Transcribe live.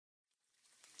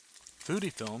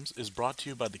Foodie Films is brought to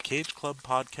you by the Cage Club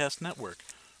Podcast Network.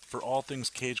 For all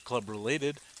things Cage Club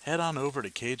related, head on over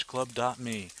to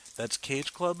cageclub.me. That's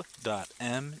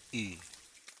cageclub.me.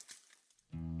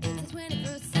 It's the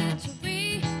 21st century.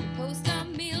 We post our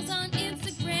meals on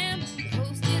Instagram. The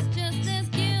host is just as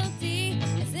guilty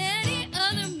as any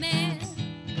other man.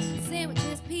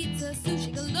 Sandwiches, pizza,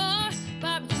 sushi galore,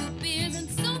 barbecue beers,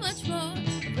 and so much more.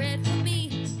 A red for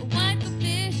me, a white for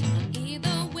fish.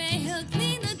 Either way, he'll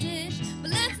clean the dish.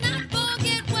 But let's not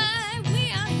forget why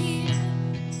we are here.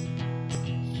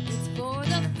 It's for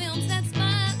the films that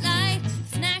spotlight,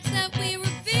 snacks that we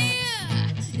revere.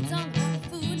 It's all about the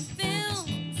foodie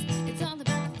films. It's all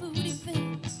about the foodie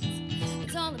films.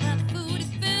 It's all about the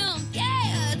foodie films.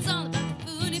 Yeah, it's all about the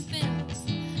foodie films.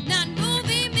 Not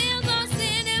movie meals or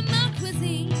cinema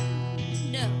cuisine.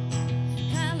 No,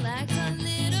 Kyle likes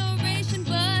alliteration,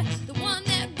 but the one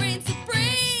that reigns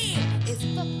supreme is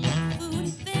fuck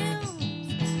foodie films.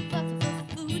 Fuck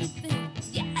foodie films.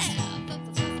 Yeah, fuck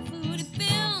foodie films.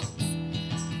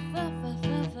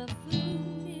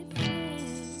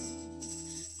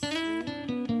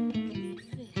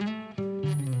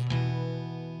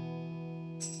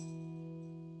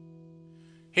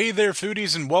 Hey there,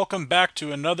 foodies, and welcome back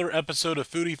to another episode of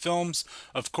Foodie Films.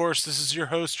 Of course, this is your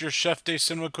host, your chef de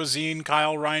cinema cuisine,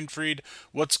 Kyle Reinfried.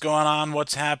 What's going on?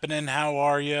 What's happening? How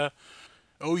are ya?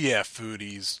 Oh yeah,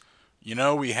 foodies. You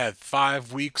know, we had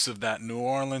 5 weeks of that New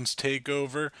Orleans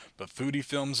takeover, but Foodie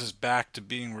Films is back to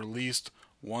being released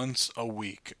once a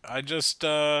week. I've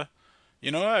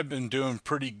been doing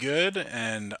pretty good,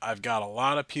 and I've got a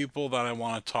lot of people that I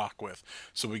want to talk with.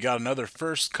 So we got another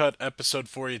first cut episode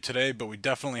for you today, but we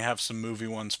definitely have some movie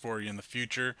ones for you in the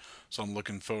future. So I'm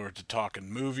looking forward to talking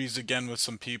movies again with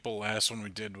some people. Last one we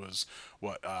did was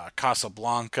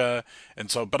Casablanca,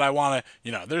 and so. But I want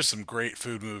to, there's some great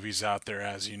food movies out there,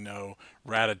 as you know,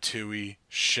 Ratatouille,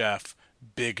 Chef.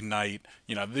 Big Night,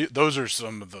 those are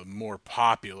some of the more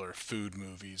popular food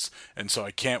movies, and so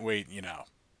I can't wait,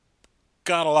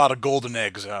 got a lot of golden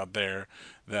eggs out there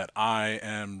that I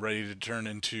am ready to turn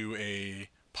into a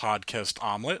podcast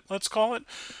omelet, let's call it.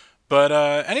 But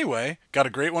anyway, got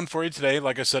a great one for you today.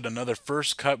 Like I said, another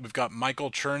first cut. We've got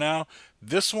Michael Chernow.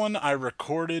 This one I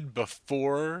recorded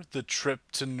before the trip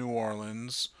to New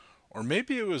Orleans, or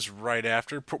maybe it was right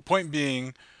after. Point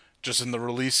being, just in the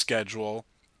release schedule,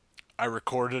 I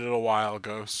recorded it a while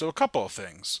ago. So a couple of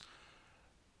things.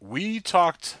 We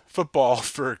talked football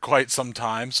for quite some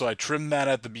time, so I trimmed that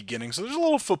at the beginning. So there's a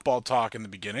little football talk in the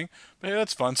beginning, but hey,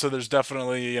 that's fun. So there's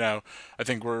definitely, I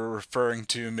think we're referring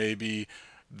to maybe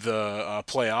the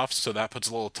playoffs, so that puts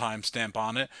a little timestamp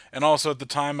on it. And also at the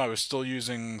time, I was still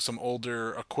using some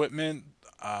older equipment,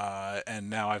 and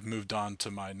now I've moved on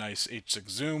to my nice H6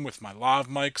 Zoom with my lav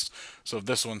mics. So if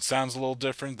this one sounds a little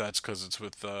different, that's because it's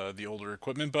with the older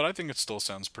equipment, but I think it still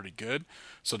sounds pretty good.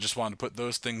 So just wanted to put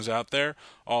those things out there.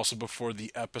 Also, before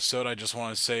the episode, I just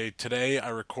want to say today I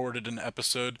recorded an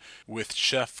episode with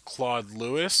Chef Claude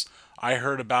Lewis. I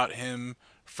heard about him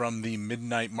from the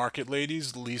Midnight Market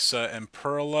Ladies, Lisa and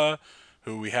Perla,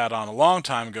 who we had on a long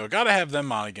time ago. Got to have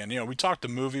them on again. We talked a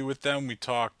movie with them. We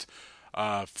talked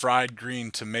fried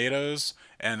green tomatoes,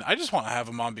 and I just want to have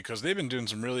them on because they've been doing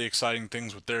some really exciting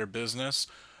things with their business.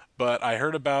 But I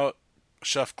heard about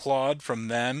Chef Claude from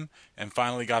them and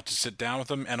finally got to sit down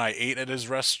with him, and I ate at his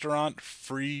restaurant,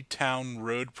 Freetown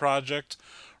Road Project,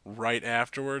 right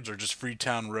afterwards, or just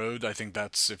Freetown Road. I think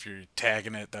that's, if you're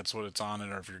tagging it, that's what it's on it,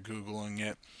 or if you're Googling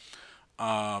it.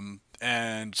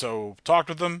 And so talked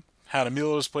with him, had a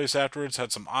meal at his place afterwards,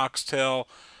 had some oxtail,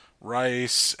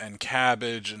 rice, and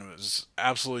cabbage, and it was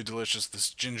absolutely delicious,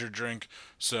 this ginger drink.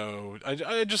 So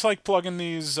I just like plugging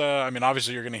these.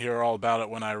 Obviously you're going to hear all about it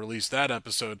when I release that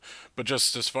episode, but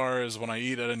just as far as when I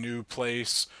eat at a new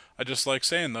place, I just like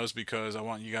saying those because I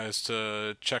want you guys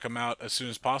to check them out as soon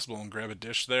as possible and grab a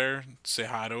dish there, say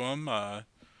hi to them,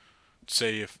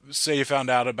 say you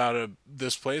found out about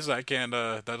this place. I can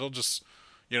that'll just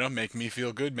make me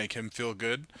feel good, make him feel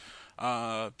good.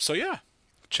 So yeah,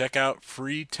 check out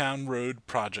Freetown Road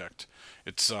Project.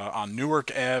 It's on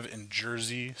Newark Ave in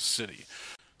Jersey City.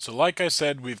 So like I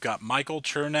said, we've got Michael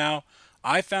Chernow.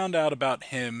 I found out about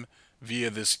him via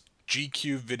this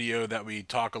GQ video that we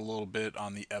talk a little bit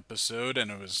on the episode, and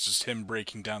it was just him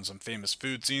breaking down some famous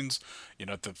food scenes.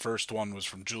 The first one was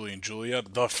from Julie and Julia,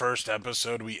 the first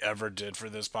episode we ever did for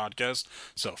this podcast.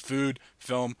 So food,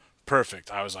 film,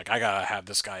 perfect. I was like, I gotta have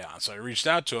this guy on. So I reached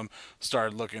out to him,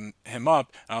 started looking him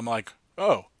up, and I'm like,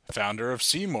 oh, founder of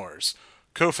Seymour's,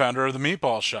 co-founder of the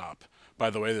Meatball Shop. By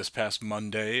the way, this past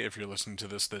Monday, if you're listening to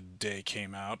this, the day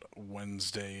came out,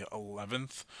 Wednesday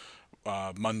 11th,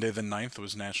 Monday the 9th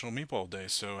was National Meatball Day.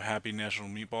 So happy National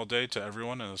Meatball Day to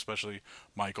everyone, and especially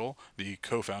Michael, the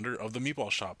co-founder of the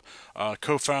Meatball Shop,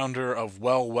 co-founder of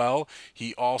Well Well.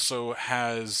 He also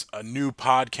has a new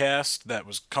podcast that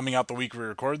was coming out the week we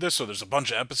recorded this. So there's a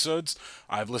bunch of episodes.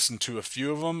 I've listened to a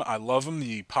few of them. I love them.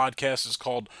 The podcast is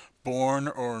called Born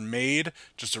or Made.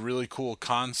 Just a really cool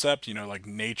concept, like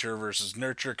nature versus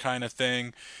nurture kind of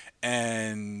thing.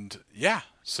 And yeah,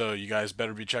 so you guys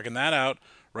better be checking that out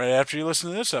right after you listen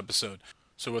to this episode.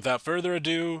 So without further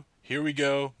ado, here we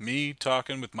go. Me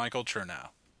talking with Michael Chernow.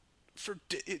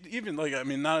 Even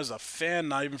not as a fan,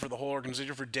 not even for the whole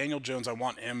organization. For Daniel Jones, I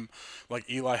want him, like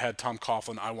Eli had Tom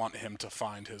Coughlin. I want him to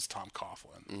find his Tom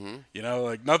Coughlin.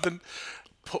 Like nothing.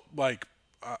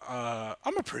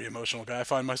 I'm a pretty emotional guy. I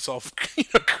find myself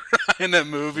crying at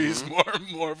movies more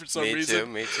and more for some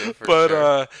reason. Me too.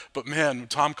 But man,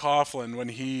 Tom Coughlin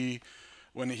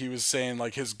when he was saying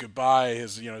like his goodbye,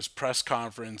 his press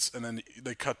conference, and then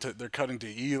they're cutting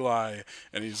to Eli,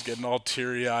 and he's getting all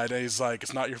teary eyed, and he's like,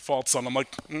 "It's not your fault, son." I'm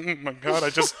like, my God,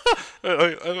 I just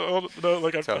I don't know,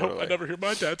 like I hope I never hear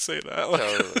my dad say that.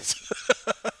 Totally.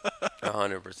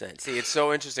 100%. See, it's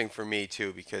so interesting for me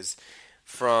too because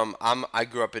I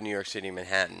grew up in New York City,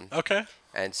 Manhattan. Okay.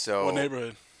 And so what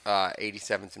neighborhood?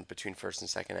 87th and between 1st and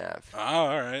 2nd Ave. Oh,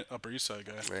 all right, Upper East Side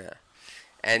guy. Yeah.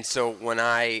 And so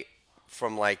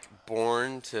from like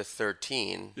born to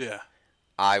 13, yeah,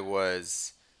 I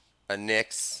was a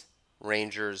Knicks,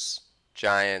 Rangers,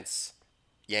 Giants,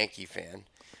 Yankee fan.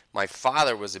 My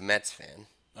father was a Mets fan.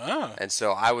 Ah. And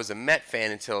so I was a Met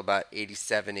fan until about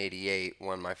 87, 88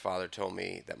 when my father told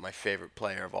me that my favorite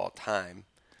player of all time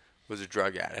was a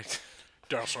drug addict.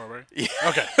 Darryl Strawberry? Yeah.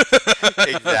 Okay.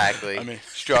 Exactly.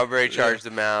 Strawberry charged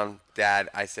the mound.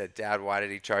 I said, Dad, why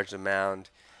did he charge the mound?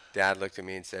 Dad looked at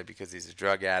me and said, because he's a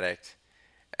drug addict.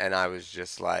 And I was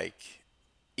just like,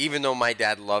 even though my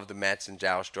dad loved the Mets and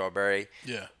Darryl Strawberry,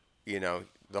 yeah,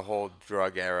 the whole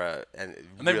drug era, and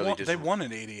they won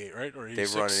in '88, right? Or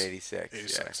 '86? They won in '86.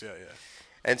 '86, yeah.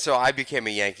 And so I became a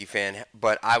Yankee fan,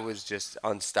 but I was just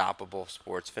unstoppable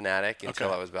sports fanatic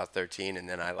until I was about 13, and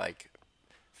then I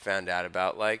found out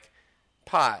about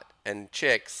pot and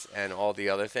chicks and all the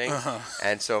other things. Uh-huh.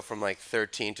 And so from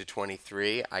 13 to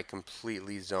 23, I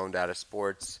completely zoned out of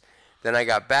sports. Then I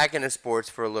got back into sports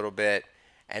for a little bit,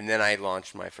 and then I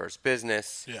launched my first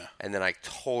business. Yeah. And then I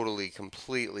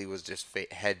completely was just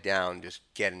head down, just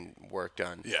getting work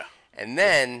done. Yeah. And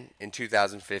then in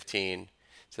 2015,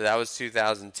 so that was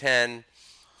 2010,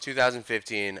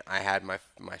 2015, I had my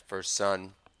first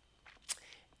son.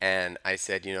 And I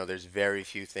said, there's very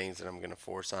few things that I'm going to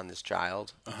force on this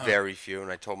child. Uh-huh. Very few.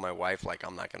 And I told my wife,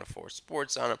 I'm not going to force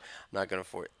sports on him. I'm not going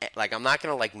to I'm not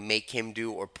going to make him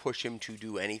do or push him to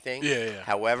do anything. Yeah.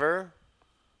 However,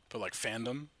 but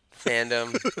fandom,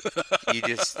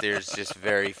 there's just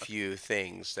very few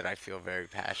things that I feel very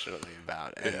passionately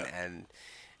about.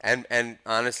 And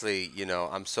honestly,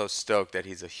 I'm so stoked that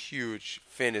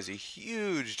Finn is a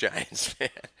huge Giants fan.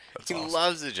 He awesome.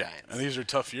 Loves the Giants. And these are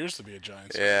tough years to be a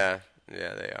Giants fan.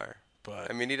 Yeah, they are. But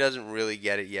he doesn't really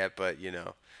get it yet, but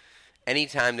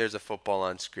anytime there's a football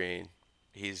on screen,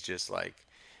 he's just like,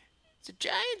 "It's the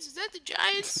Giants? Is that the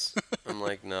Giants?" I'm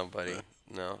like, "No, buddy.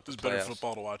 No." There's better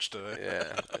football to watch today.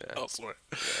 Yeah. Elsewhere.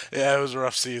 Yeah, it was a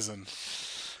rough season.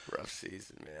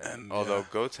 Man. And, although,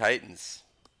 go Titans.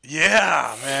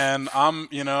 Yeah, man.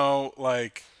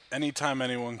 Anytime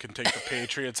anyone can take the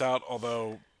Patriots out,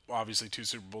 although obviously 2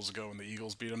 Super Bowls ago when the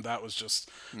Eagles beat them, that was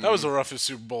the roughest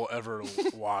Super Bowl ever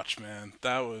to watch, man.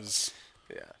 That was,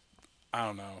 I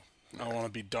don't know. I don't want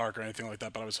to be dark or anything like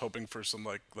that, but I was hoping for some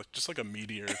just a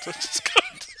meteor to just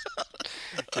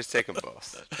just take them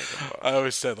both. I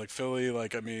always said Philly,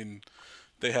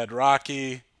 they had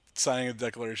Rocky signing a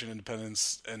Declaration of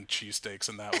Independence and cheesesteaks,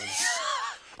 and that was.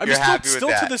 Still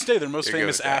to this day, their most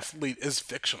famous athlete is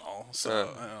fictional. So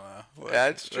I don't know.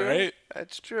 That's true. Right?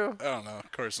 That's true. I don't know.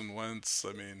 Carson Wentz.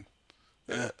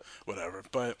 Whatever.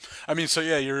 But so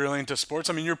yeah, you're really into sports.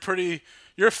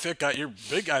 You're a fit guy. You're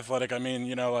big athletic.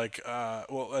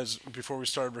 As before we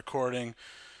started recording,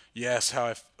 you asked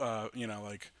how I,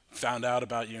 found out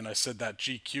about you, and I said that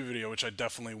GQ video, which I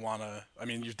definitely want to.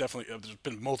 You've definitely there's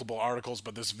been multiple articles,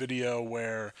 but this video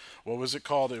where what was it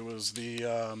called? It was the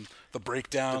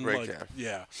breakdown. The breakdown.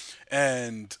 Yeah,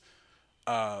 and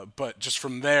but just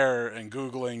from there and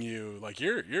googling you,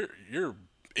 you're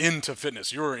into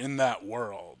fitness. You're in that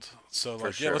world.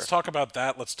 So sure. Let's talk about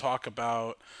that. Let's talk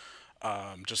about.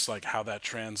 Just how that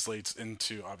translates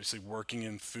into obviously working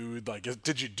in food.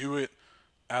 Did you do it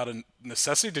out of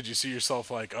necessity? Did you see yourself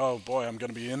oh boy, I'm going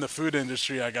to be in the food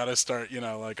industry. I got to start,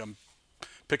 I'm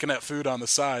picking at food on the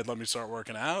side. Let me start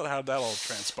working out. How'd that all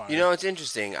transpire? You know, it's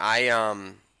interesting.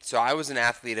 So I was an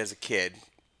athlete as a kid.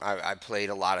 I played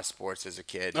a lot of sports as a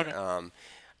kid. Okay.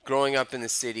 Growing up in the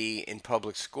city in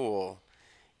public school,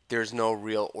 there's no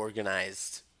real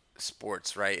organized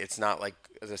sports, right? It's not like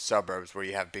the suburbs where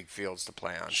you have big fields to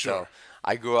play on. Sure. So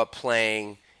I grew up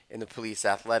playing in the police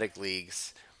athletic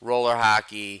leagues, roller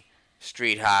hockey,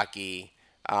 street hockey.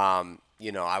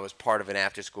 I was part of an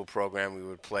after-school program. We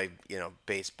would play,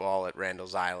 baseball at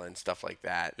Randall's Island, stuff like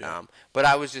that. Yeah. But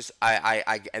I was just,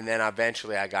 and then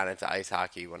eventually I got into ice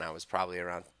hockey when I was probably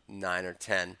around 9 or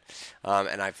 10,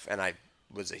 and I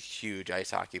was a huge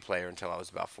ice hockey player until I was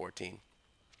about 14.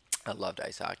 I loved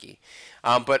ice hockey,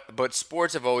 but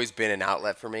sports have always been an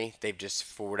outlet for me. They've just,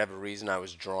 for whatever reason, I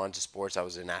was drawn to sports. I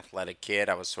was an athletic kid.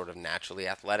 I was sort of naturally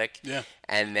athletic. Yeah.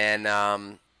 And then,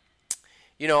 I'm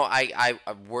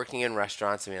working in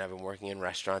restaurants. I mean, I've been working in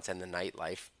restaurants and the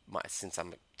nightlife since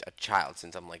I'm a child,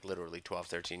 since I'm like literally 12,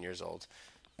 13 years old.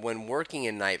 When working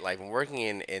in nightlife and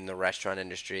working in the restaurant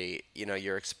industry,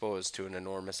 you're exposed to an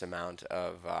enormous amount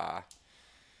of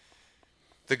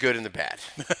the good and the bad.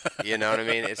 You know what I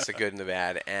mean? It's the good and the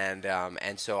bad, and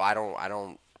so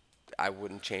I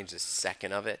wouldn't change a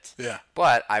second of it. Yeah.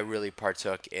 But I really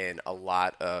partook in a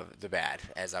lot of the bad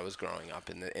as I was growing up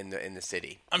in the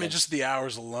city. I mean, just the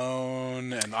hours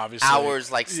alone, and obviously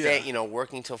Hours like yeah.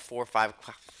 working till 4, 5,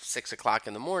 6 o'clock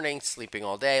in the morning, sleeping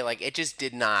all day. Like it just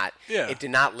did not. Yeah. It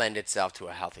did not lend itself to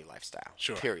a healthy lifestyle.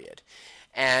 Sure. Period.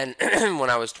 And when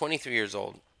I was 23 years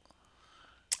old,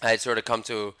 I had sort of come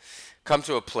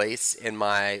to a place in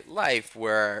my life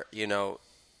where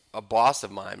a boss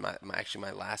of mine, actually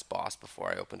my last boss before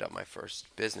I opened up my first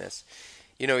business,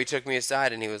 he took me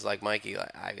aside and he was like, Mikey,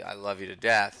 I love you to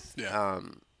death. Yeah.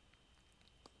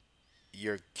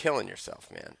 You're killing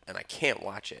yourself, man, and I can't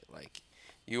watch it. Like,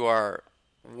 you are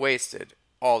wasted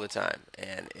all the time,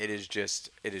 and it is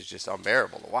just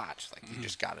unbearable to watch. Like, you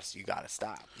gotta stop. You gotta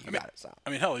stop.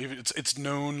 I mean, hell, even it's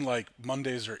known like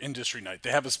Mondays are industry night. They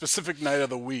have a specific night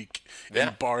of the week Yeah.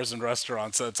 in bars and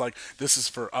restaurants. So it's like, this is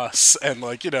for us, and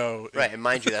like Right, and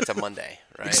mind you, that's a Monday,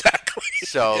 right? Exactly.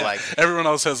 So Yeah. like, Everyone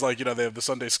else has like they have the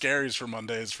Sunday scaries for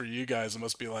Mondays. For you guys, it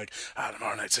must be like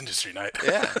tomorrow night's industry night.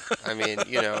 yeah, I mean,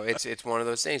 it's one of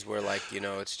those things where like,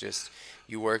 it's just,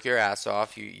 you work your ass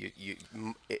off.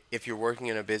 If you're working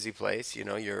in a busy place, you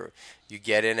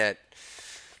get in at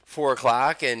 4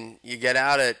 o'clock and you get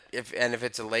out if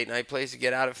it's a late night place, you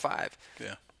get out at 5.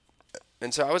 Yeah.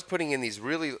 And so I was putting in these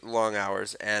really long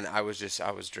hours, and I was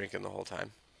drinking the whole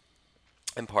time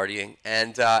and partying,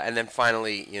 and then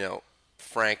finally,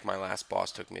 Frank, my last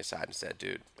boss, took me aside and said,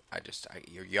 "Dude,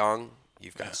 you're young,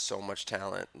 you've got so much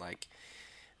talent, like."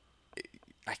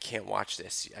 I can't watch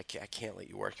this. I can't let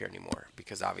you work here anymore,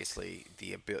 because obviously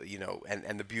the ability,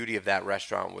 and the beauty of that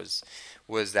restaurant was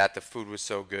that the food was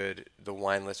so good, the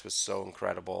wine list was so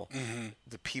incredible,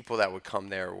 the people that would come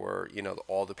there were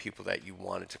all the people that you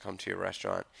wanted to come to your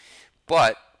restaurant,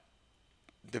 but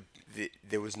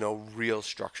there was no real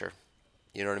structure.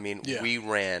 You know what I mean? Yeah. We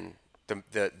ran.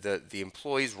 The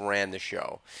employees ran the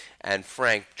show, and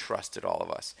Frank trusted all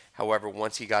of us. However,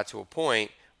 once he got to a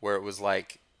point where it was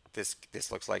like, this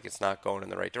looks like it's not going in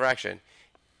the right direction,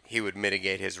 he would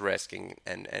mitigate his risk and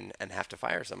have to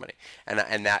fire somebody,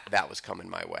 and that was coming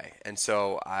my way. And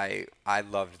so I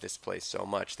loved this place so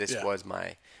much. This Yeah. was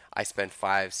I spent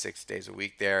 5-6 days a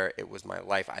week there. It was my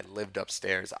life. I lived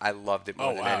upstairs. I loved it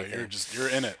more Oh than wow, anything. you're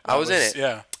in it. I was in it.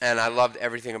 Yeah. And I loved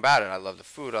everything about it. I loved the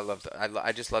food.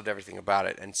 I just loved everything about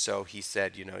it. And so he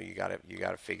said, you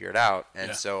gotta figure it out. And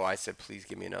Yeah. so I said, please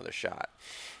give me another shot.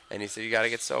 And he said, you gotta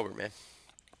get sober, man.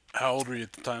 How old were you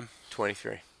at the time?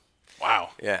 23.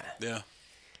 Wow. Yeah. Yeah.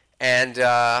 And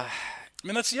I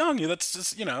mean, that's young. That's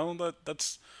just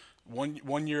that's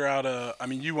one year out of. I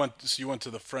mean, you went to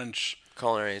the French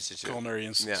Culinary Institute. Culinary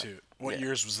Institute. What Yeah.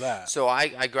 years was that? So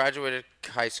I graduated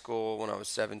high school when I was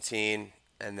 17,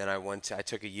 and then I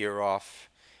took a year off,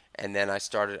 and then I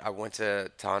went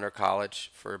to Hunter College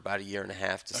for about a year and a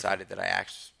half, decided that I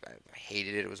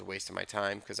hated it. It was a waste of my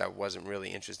time because I wasn't really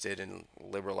interested in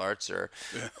liberal arts, or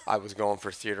I was going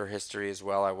for theater history as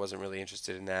well. I wasn't really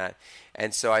interested in that.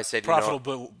 And so I said,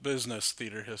 Profitable business,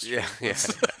 theater history. Yeah, yeah.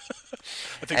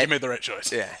 I think you made the right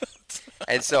choice. Yeah.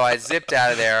 And so I zipped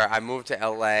out of there. I moved to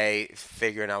LA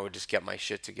figuring I would just get my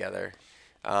shit together.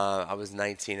 I was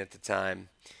 19 at the time.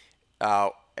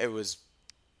 It was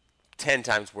 10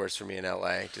 times worse for me in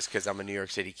LA just because I'm a New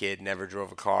York City kid, never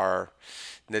drove a car,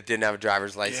 that didn't have a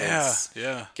driver's license.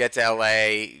 Yeah. Get to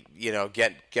LA,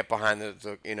 get behind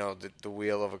the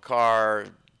wheel of a car,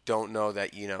 don't know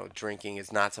that drinking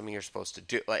is not something you're supposed to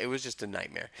do. Like, it was just a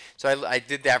nightmare. So I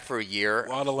did that for a year. A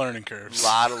lot of learning curves. A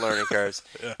lot of learning curves.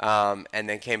 Yeah. And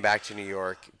then came back to New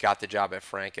York, got the job at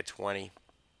Frank at 20,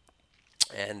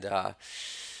 and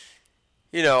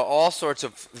all sorts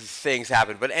of things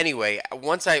happened. But anyway,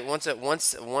 once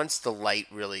the light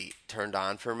really turned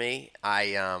on for me,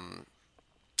 I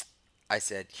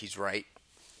said he's right,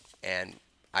 and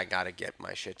I got to get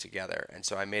my shit together. And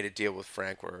so I made a deal with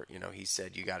Frank where, he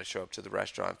said, you got to show up to the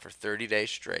restaurant for 30 days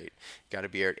straight. You got to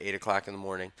be here at 8 o'clock in the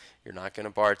morning. You're not going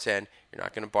to bartend. You're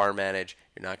not going to bar manage.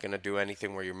 You're not going to do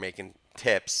anything where you're making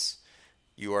tips.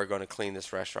 You are going to clean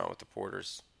this restaurant with the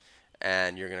porters.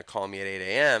 And you're going to call me at 8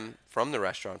 a.m. from the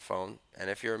restaurant phone. And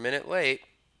if you're a minute late,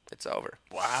 it's over.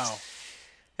 Wow.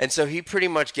 And so he pretty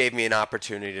much gave me an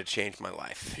opportunity to change my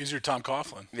life. He's your Tom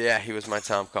Coughlin. Yeah, he was my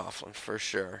Tom Coughlin for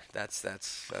sure. That's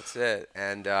it.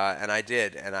 And I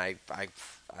did. And I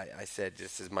said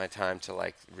this is my time to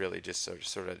like really just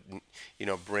sort of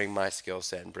bring my skill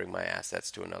set and bring my assets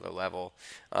to another level.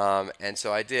 And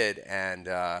so I did. And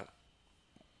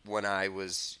when I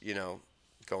was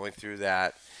going through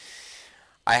that,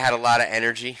 I had a lot of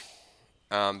energy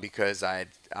because I'd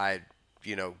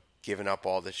given up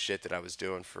all the shit that I was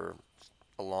doing for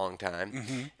a long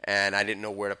time, and I didn't know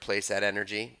where to place that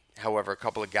energy. However, a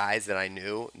couple of guys that I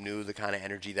knew the kind of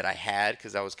energy that I had,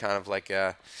 because I was kind of like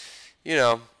I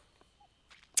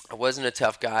wasn't a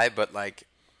tough guy, but like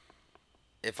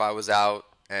if I was out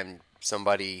and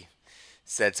somebody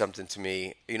said something to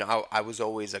me, I was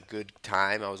always a good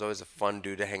time. I was always a fun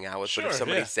dude to hang out with. Sure, but if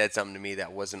somebody yeah. said something to me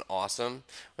that wasn't awesome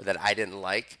or that I didn't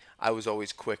like, I was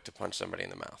always quick to punch somebody in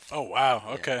the mouth. Oh wow.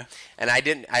 Okay. Yeah.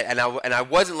 And I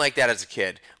wasn't like that as a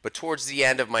kid. But towards the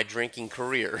end of my drinking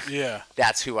career, Yeah.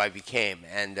 that's who I became.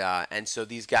 And so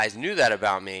these guys knew that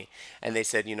about me, and they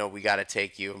said, we got to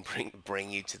take you and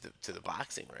bring you to the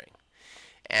boxing ring.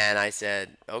 And I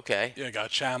said, okay. Yeah, got to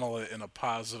channel it in a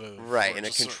positive. Right, or in a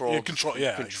just controlled,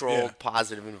 controlled,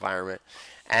 positive environment.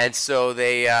 And so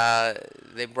they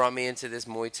brought me into this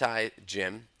Muay Thai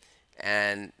gym,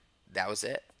 and that was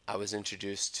it. I was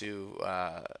introduced to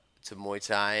Muay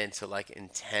Thai and to like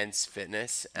intense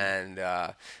fitness, and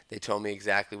they told me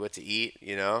exactly what to eat.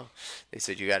 They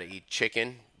said you got to eat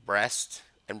chicken, breast,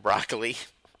 and broccoli.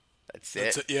 That's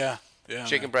it. Yeah. Yeah.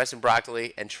 Chicken Man. breast and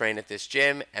broccoli, and train at this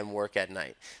gym and work at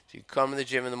night. So you come to the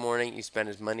gym in the morning, you spend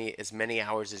as many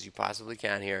hours as you possibly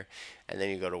can here, and then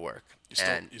you go to work.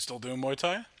 You still doing Muay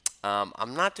Thai?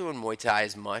 I'm not doing Muay Thai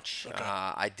as much. Okay.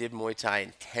 I did Muay Thai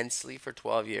intensely for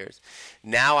 12 years.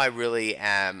 Now I really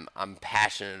am. I'm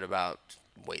passionate about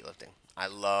weightlifting. I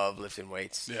love lifting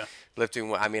weights. Yeah.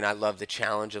 I love the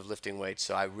challenge of lifting weights.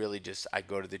 So I really I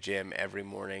go to the gym every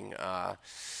morning.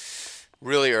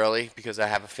 Really early because I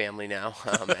have a family now,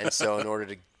 and so in order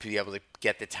to be able to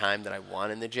get the time that I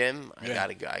want in the gym, I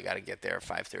gotta get there at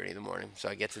 5:30 in the morning. So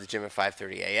I get to the gym at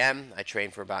 5:30 a.m. I train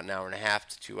for about an hour and a half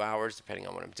to 2 hours, depending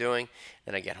on what I'm doing.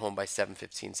 Then I get home by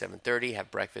 7:15, 7:30,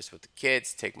 have breakfast with the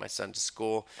kids, take my son to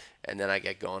school, and then I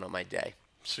get going on my day.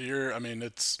 So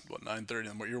it's 9:30 in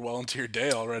the morning. You're well into your day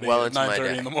already. Well at into my 9:30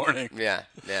 day. in the morning. Yeah.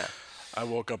 I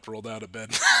woke up, rolled out of bed,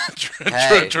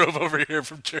 Hey. drove over here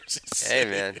from Jersey City. Hey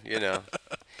man,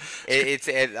 it's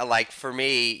like for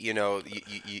me,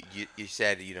 you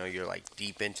said you're like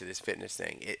deep into this fitness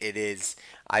thing. It is,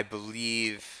 I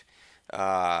believe,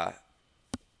 I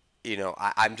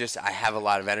have a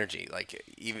lot of energy. Like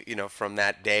even from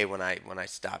that day when I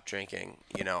stopped drinking,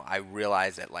 I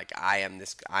realized that like I am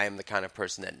the kind of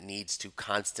person that needs to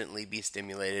constantly be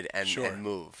stimulated and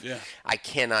move. Yeah. I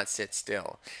cannot sit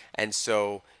still. And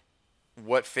so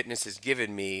what fitness has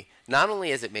given me, not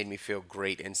only has it made me feel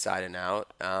great inside and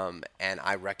out, and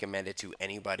I recommend it to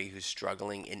anybody who's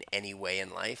struggling in any way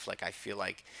in life. Like I feel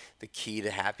like the key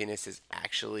to happiness is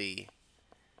actually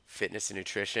fitness and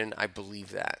nutrition. I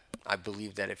believe that. I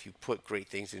believe that if you put great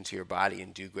things into your body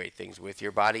and do great things with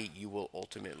your body, you will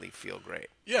ultimately feel great.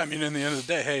 Yeah, in the end of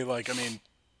the day, hey,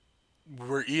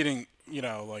 we're eating,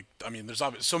 there's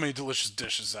obviously so many delicious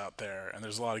dishes out there, and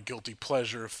there's a lot of guilty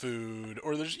pleasure food,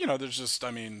 or there's just,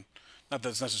 not that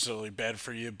it's necessarily bad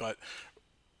for you, but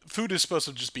food is supposed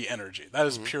to just be energy. That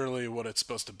is purely what it's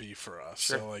supposed to be for us.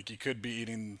 Sure. So, you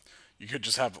could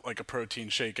just have, a protein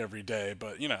shake every day,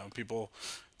 but, people...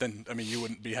 Then you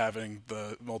wouldn't be having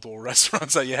the multiple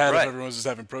restaurants that you had if everyone was just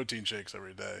having protein shakes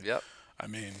every day. Yep.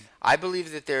 I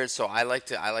believe that I like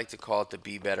to call it the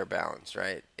be better balance,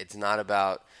 right? It's not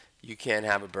about you can't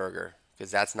have a burger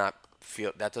because that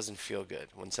doesn't feel good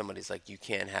when somebody's like you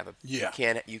can't have you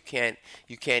can't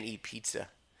eat pizza.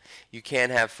 You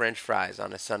can't have French fries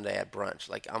on a Sunday at brunch.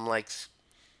 Like I'm like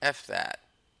F that.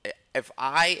 if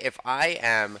I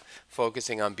am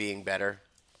focusing on being better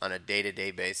on a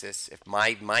day-to-day basis, if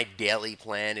my daily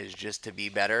plan is just to be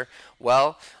better,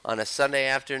 well, on a Sunday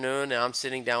afternoon and I'm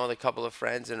sitting down with a couple of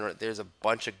friends and there's a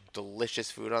bunch of delicious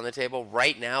food on the table,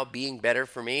 right now being better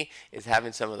for me is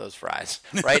having some of those fries.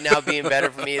 Right now being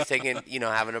better for me is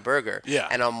having a burger. Yeah.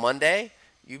 And on Monday,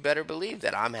 you better believe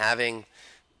that I'm having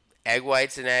egg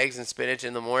whites and eggs and spinach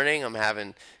in the morning. I'm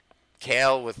having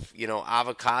kale with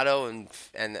avocado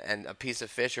and a piece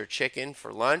of fish or chicken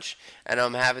for lunch, and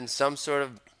I'm having some sort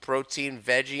of protein,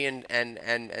 veggie,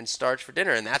 and starch for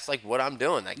dinner, and that's like what I'm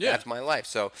doing. That's my life.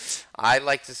 So I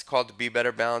like to call it the Be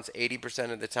Better Balance.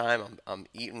 80% of the time I'm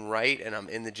eating right, and I'm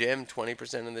in the gym.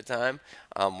 20% of the time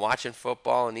I'm watching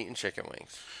football and eating chicken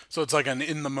wings. So it's like an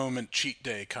in the moment cheat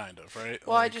day kind of, right?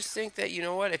 Well, I just think that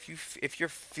what, if you're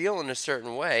feeling a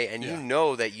certain way and you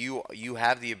know that you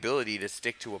have the ability to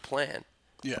stick to a plan,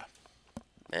 yeah,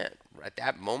 man, at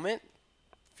that moment,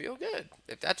 feel good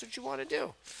if that's what you want to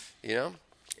do.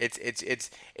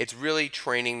 It's really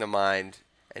training the mind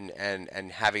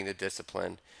and having the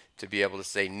discipline to be able to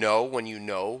say no when you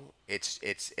know it's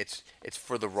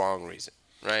for the wrong reason,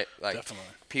 right? Like Definitely.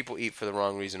 People eat for the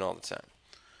wrong reason all the time,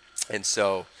 and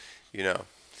so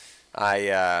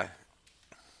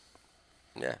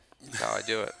that's how I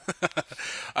do it.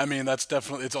 I mean, that's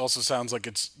definitely. It also sounds like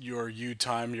it's your you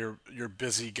time. You're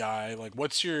busy guy. Like,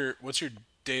 what's your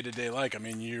day to day like? I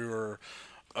mean, you're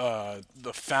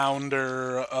the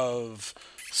founder of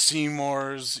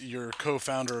Seymour's. You're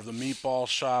co-founder of the Meatball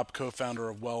Shop. Co-founder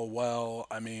of Well.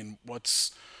 I mean,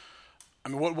 what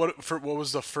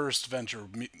was the first venture?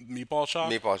 Meatball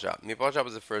Shop. Meatball Shop. Meatball Shop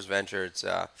was the first venture. It's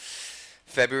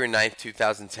February 9th,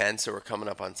 2010, so we're coming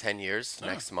up on 10 years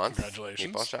next month.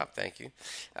 Congratulations. Meatball Shop, thank you.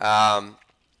 And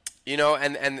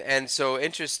so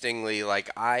interestingly, like,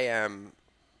 I am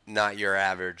not your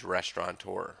average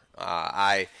restaurateur.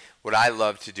 What I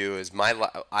love to do is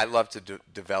I love to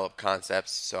develop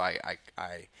concepts, so I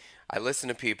listen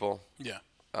to people. Yeah.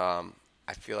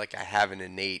 I feel like I have an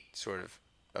innate sort of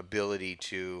ability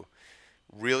to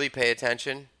really pay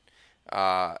attention,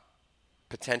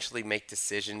 potentially make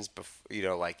decisions,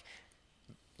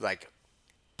 like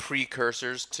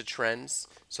precursors to trends.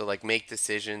 So like make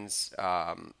decisions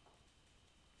on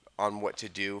what to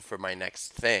do for my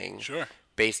next thing. Sure.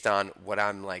 Based on what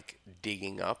I'm like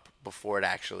digging up before it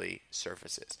actually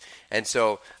surfaces. And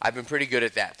so I've been pretty good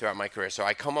at that throughout my career. So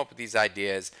I come up with these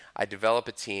ideas, I develop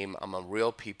a team, I'm a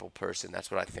real people person. That's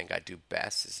what I think I do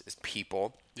best is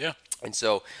people. Yeah. And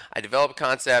so I develop a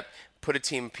concept, put a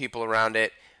team of people around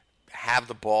it, have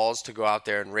the balls to go out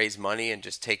there and raise money and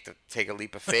just take a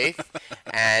leap of faith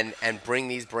and bring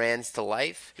these brands to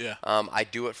life. Yeah. I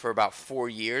do it for about 4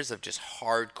 years of just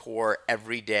hardcore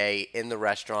every day in the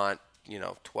restaurant,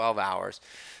 12 hours,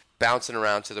 bouncing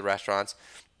around to the restaurants.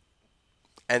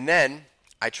 And then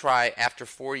I try after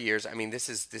 4 years. I mean, this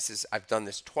is I've done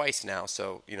this twice now,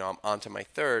 so I'm on to my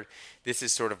third. This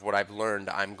is sort of what I've learned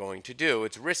I'm going to do.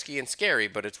 It's risky and scary,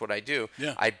 but it's what I do.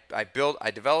 Yeah.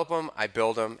 I develop them, I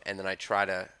build them, and then I try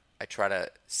to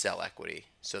sell equity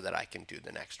so that I can do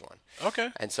the next one.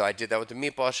 Okay. And so I did that with the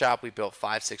Meatball Shop. We built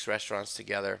 5-6 restaurants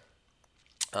together.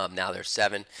 Now there's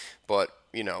 7, but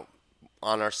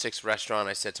on our 6th restaurant,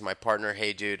 I said to my partner,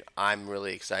 hey, dude, I'm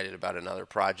really excited about another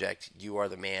project. You are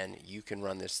the man. You can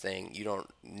run this thing. You don't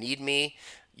need me.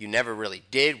 You never really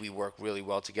did. We work really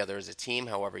well together as a team.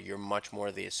 However, you're much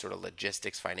more the sort of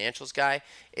logistics, financials guy.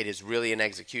 It is really an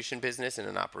execution business and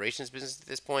an operations business at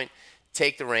this point.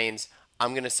 Take the reins.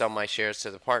 I'm going to sell my shares to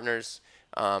the partners,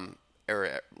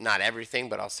 or not everything,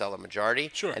 but I'll sell a majority.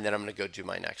 Sure. And then I'm going to go do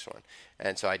my next one.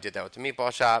 And so I did that with the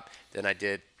Meatball Shop. Then I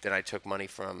took money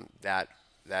from that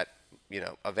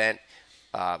event,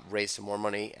 raised some more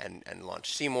money and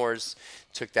launched Seymour's.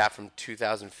 Took that from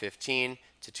 2015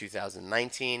 to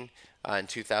 2019. In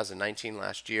 2019,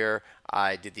 last year,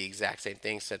 I did the exact same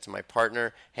thing. Said to my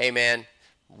partner, hey man,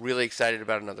 really excited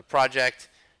about another project.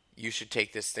 You should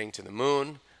take this thing to the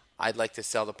moon. I'd like to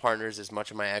sell the partners as much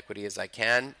of my equity as I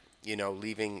can,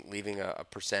 leaving a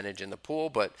percentage in the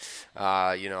pool, but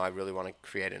I really want to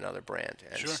create another brand.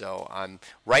 And Sure. so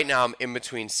right now I'm in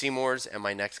between Seymour's and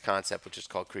my next concept, which is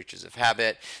called Creatures of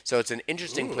Habit. So it's an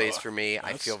interesting place for me.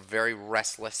 I feel very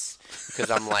restless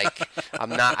because I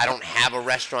don't have a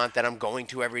restaurant that I'm going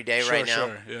to every day right now.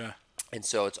 Sure, yeah. And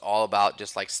so it's all about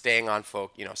just like staying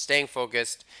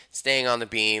focused, staying on the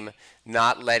beam,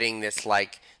 not letting this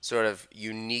like sort of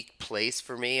unique place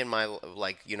for me in my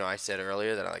I said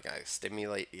earlier that I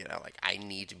stimulate, I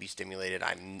need to be stimulated.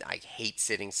 I hate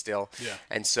sitting still. Yeah.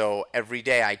 And so every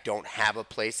day I don't have a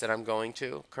place that I'm going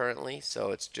to currently.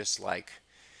 So it's just like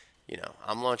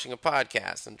I'm launching a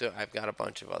podcast. I've got a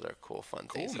bunch of other cool, fun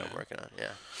things that I'm man. working on.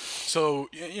 Yeah. So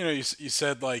you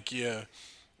said like you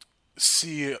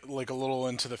see like a little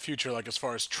into the future, like as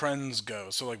far as trends go.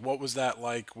 So like, what was that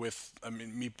like with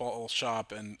Meatball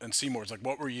Shop and Seymour's? Like,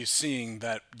 what were you seeing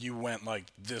that you went like,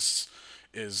 this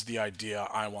is the idea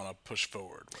I want to push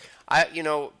forward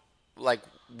with? Like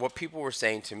what people were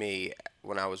saying to me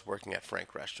when I was working at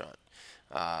Frank Restaurant,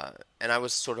 and I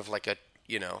was sort of like I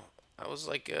was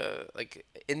like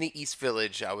in the East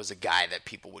Village. I was a guy that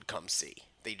people would come see.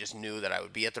 They just knew that I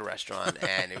would be at the restaurant,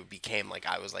 and it became like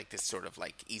I was like this sort of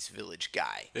like East Village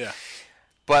guy. Yeah.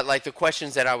 But like the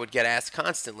questions that I would get asked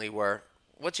constantly were,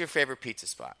 "What's your favorite pizza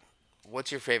spot?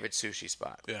 What's your favorite sushi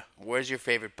spot? Yeah. Where's your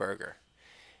favorite burger?"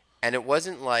 And it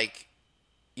wasn't like,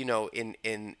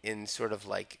 in sort of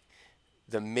like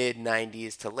the mid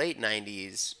 90s to late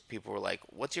 90s, people were like,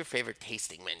 "What's your favorite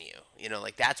tasting menu?"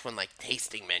 Like that's when like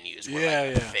tasting menus were Yeah,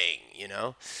 like the yeah. thing.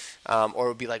 Or it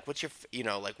would be like, what's your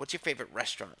favorite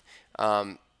restaurant?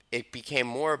 It became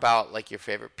more about like your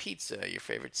favorite pizza, your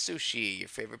favorite sushi, your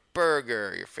favorite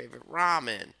burger, your favorite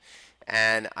ramen.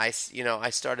 And I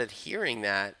started hearing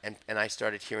that, and I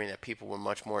started hearing that people were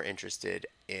much more interested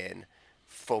in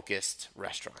focused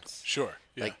restaurants. Sure.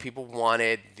 Yeah. Like people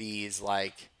wanted these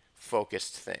like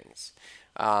focused things,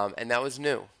 and that was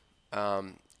new.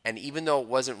 And even though it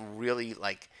wasn't really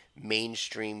like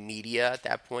mainstream media at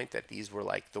that point, that these were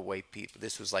like the way people,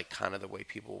 this was like kind of the way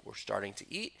people were starting to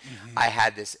eat. I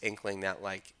had this inkling that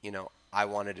like I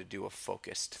wanted to do a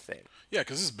focused thing. Yeah,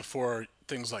 because this is before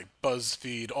things like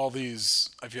BuzzFeed, all these,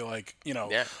 I feel like,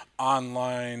 Yeah.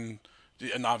 online,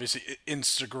 and obviously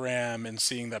Instagram, and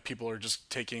seeing that people are just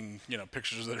taking,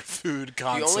 pictures of their food The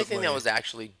constantly. only thing that was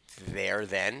actually there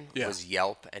then Yeah. was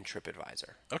Yelp and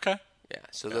TripAdvisor. Okay. Yeah,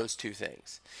 so those two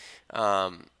things.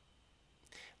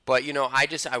 But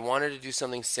I wanted to do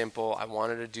something simple. I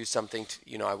wanted to do something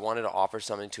I wanted to offer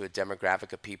something to a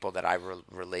demographic of people that I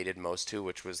related most to,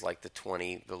 which was like the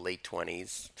late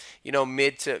 20s,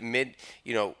 mid,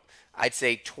 I'd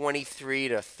say 23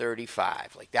 to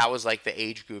 35. Like that was like the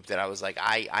age group that I was like,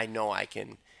 I know I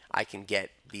can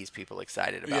get these people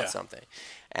excited about Yeah. something.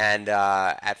 And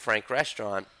at Frank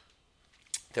Restaurant,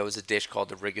 there was a dish called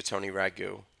the rigatoni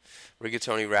ragu.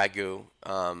 Rigatoni ragu,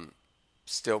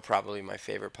 still probably my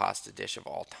favorite pasta dish of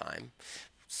all time.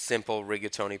 Simple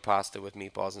rigatoni pasta with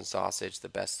meatballs and sausage, the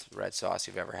best red sauce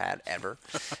you've ever had, ever.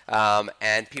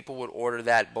 And people would order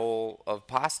that bowl of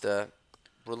pasta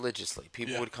religiously.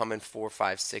 People Yeah. would come in 4,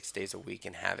 5, 6 days a week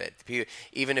and have it.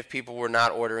 Even if people were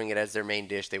not ordering it as their main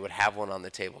dish, they would have one on the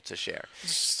table to share.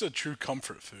 It's just a true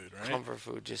comfort food, right? Comfort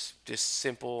food, just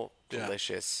simple, Yeah.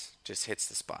 delicious, just hits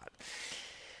the spot.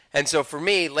 And so for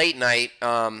me, late night,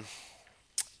 I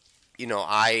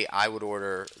would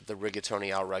order the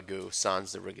rigatoni al ragu,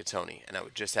 sans the rigatoni, and I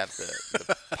would just have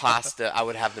the pasta. I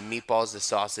would have the meatballs, the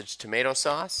sausage, tomato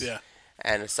sauce, Yeah.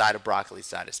 and a side of broccoli,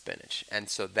 side of spinach. And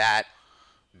so that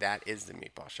is the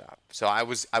meatball shop. So I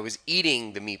was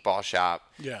eating the meatball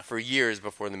shop Yeah. for years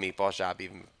before the meatball shop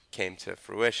even came to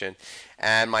fruition.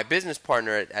 And my business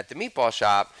partner at the meatball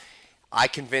shop, I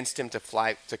convinced him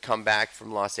to come back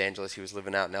from Los Angeles. He was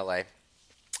living out in LA.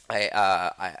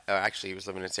 Actually, he was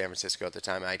living in San Francisco at the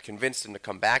time. I had convinced him to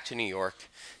come back to New York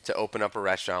to open up a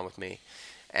restaurant with me.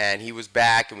 And he was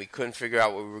back, and we couldn't figure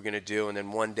out what we were going to do. And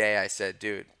then one day I said,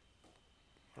 dude,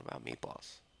 what about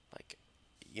meatballs? Like,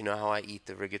 you know how I eat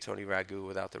the rigatoni ragu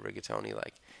without the rigatoni?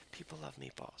 Like, people love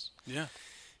meatballs. Yeah.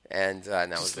 And that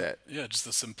was it. Yeah, just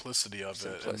the simplicity of it,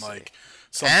 and Simplicity. like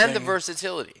And the something-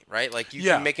 versatility, right? Like, you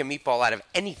Yeah. can make a meatball out of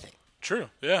anything. True.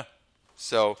 Yeah.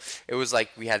 So it was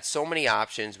like we had so many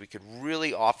options. We could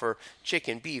really offer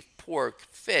chicken, beef, pork,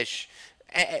 fish,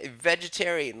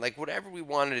 vegetarian, like whatever we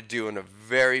wanted to do in a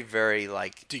very, very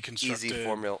like easy Deconstructed.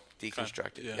 formula.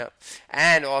 Deconstructed. Yeah. Yep.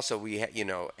 And also we had,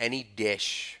 any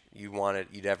dish you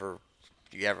ever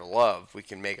love, we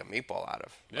can make a meatball out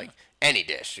of. Yeah. Like any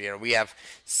dish. We have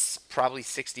probably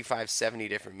 65, 70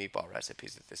 different meatball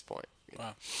recipes at this point.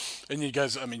 Wow. And you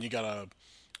guys, I mean, you got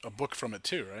a book from it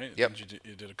too, right? Yep.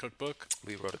 You did a cookbook.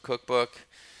 We wrote a cookbook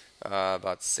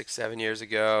about 6, 7 years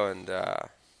ago, and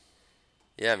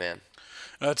yeah, man.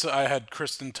 I had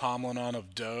Kristen Tomlin on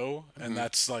of Dough, Mm-hmm. and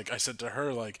that's like I said to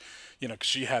her, like, 'cause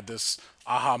she had this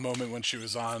aha moment when she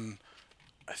was on,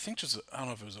 I think I don't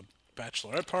know if it was a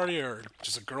bachelorette party or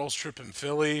just a girls trip in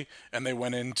Philly, and they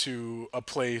went into a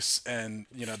place, and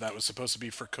that was supposed to be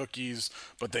for cookies,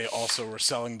 but they also were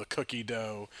selling the cookie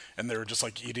dough, and they were just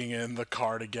like eating in the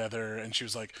car together, and she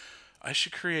was like, I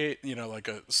should create like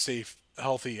a safe,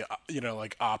 healthy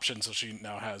like option, so she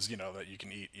now has that you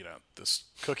can eat this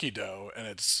cookie dough, and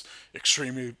it's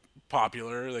extremely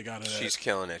popular. They got it. She's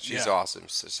killing it. She's Yeah. awesome.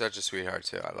 Such a sweetheart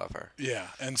too. I love her. Yeah,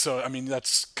 and so I mean that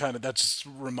just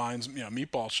reminds me,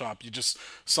 Meatball Shop. You just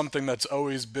something that's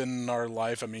always been in our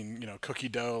life. I mean, cookie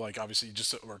dough, like obviously you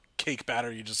just or cake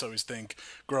batter. You just always think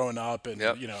growing up and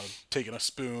Yep. taking a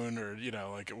spoon or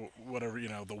like whatever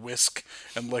the whisk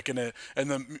and licking it,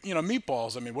 and then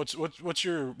meatballs. I mean,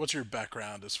 what's your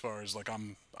background as far as like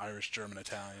I'm Irish, German,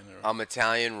 Italian, or I'm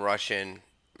Italian, Russian,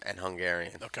 and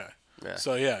Hungarian. okay. Yeah.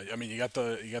 So yeah, I mean you got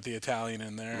the Italian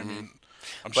in there. I mean,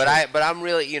 I'm But sure. I'm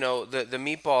really, the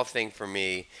meatball thing for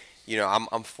me,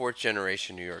 I'm fourth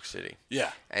generation New York City.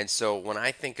 Yeah. And so when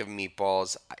I think of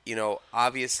meatballs,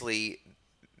 obviously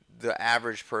the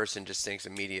average person just thinks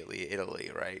immediately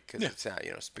Italy, right? Because Yeah.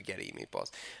 it's spaghetti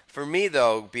meatballs. For me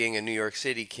though, being a New York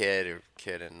City kid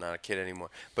and not a kid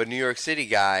anymore, but New York City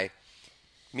guy,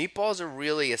 meatballs are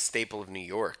really a staple of New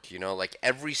York. Like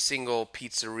every single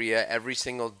pizzeria, every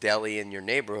single deli in your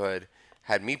neighborhood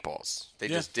had meatballs. They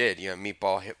Yeah. just did.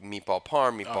 Meatball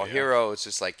parm, meatball yeah. hero. It's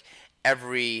just like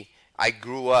I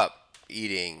grew up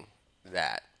eating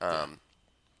that.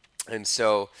 And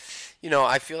so,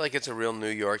 I feel like it's a real New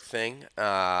York thing,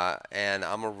 and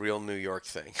I'm a real New York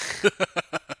thing.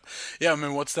 Yeah, I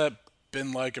mean, what's that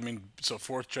been like? I mean, so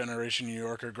fourth generation New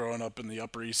Yorker growing up in the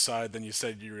Upper East Side. Then you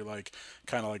said you were like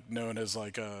kind of like known as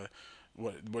like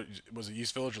what was it,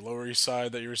 East Village or Lower East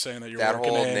Side that you were saying that you're That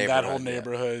working whole in that whole neighborhood, yeah.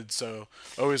 neighborhood. So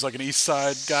always like an East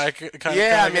Side guy kind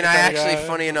Yeah, of. I mean, I actually,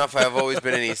 funny enough, I've always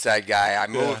been an East Side guy. I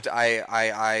moved,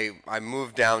 I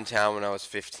moved downtown when I was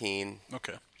 15,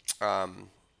 Okay.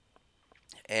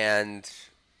 and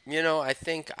I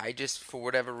think I just, for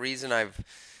whatever reason,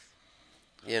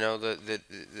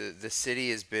 the city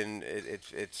has been,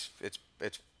 it's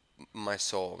my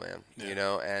soul, man.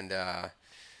 Yeah. And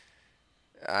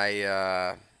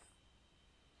I.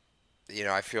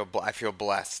 I feel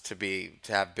blessed to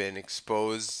have been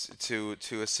exposed to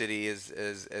a city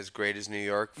as great as New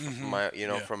York from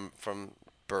Yeah. from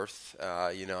birth.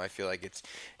 I feel like it's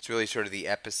really sort of the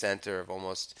epicenter of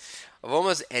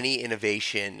almost any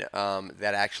innovation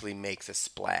that actually makes a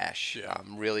splash. Yeah.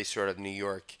 Really, sort of New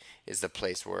York is the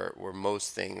place where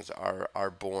most things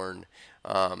are born.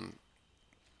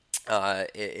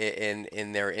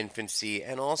 In their infancy,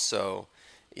 and also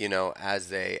as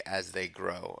they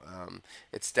grow.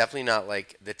 It's definitely not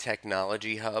like the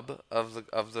technology hub of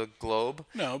the globe,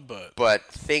 No, but but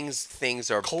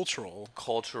things are cultural.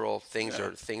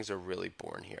 things are really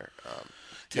born here Yeah.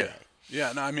 today.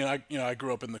 Yeah. No, I mean, I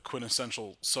grew up in the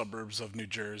quintessential suburbs of New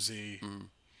Jersey.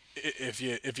 If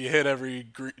you hit every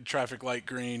traffic light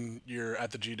green, you're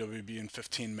at the GWB in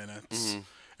 15 minutes.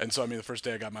 And so, I mean, the first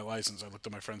day I got my license, I looked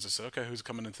at my friends and said, "Okay, who's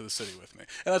coming into the city with me?"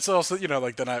 And that's also,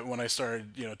 like then when I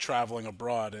started, traveling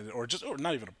abroad, or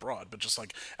not even abroad, but just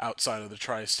like outside of the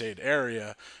tri-state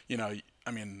area,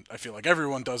 I mean, I feel like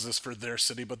everyone does this for their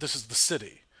city, but this is the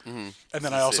city. And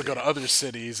then I also go to other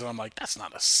cities, and I'm like, that's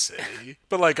not a city.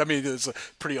 But like, I mean, it's a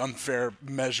pretty unfair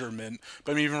measurement.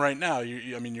 But I mean, even right now,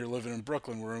 I mean, you're living in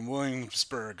Brooklyn. We're in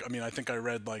Williamsburg. I mean, I think I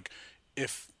read like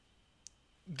if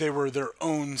they were their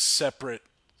own separate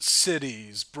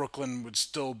cities, Brooklyn would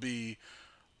still be,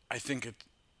 I think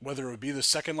whether it would be the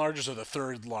second largest or the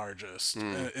third largest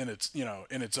in its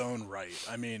in its own right.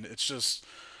 I mean, it's just.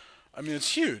 I mean,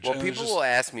 it's huge. Well, and people will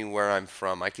ask me where I'm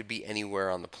from. I could be anywhere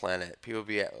on the planet. People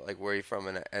be like, "Where are you from?"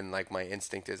 And like my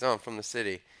instinct is, "Oh, I'm from the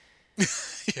city."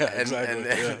 yeah, And exactly.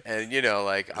 Yeah.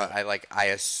 and I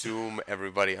assume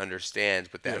everybody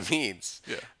understands what that means.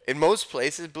 Yeah. In most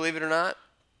places, believe it or not,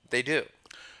 they do.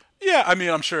 Yeah, I mean,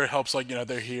 I'm sure it helps. Like,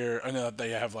 they're here. I know that they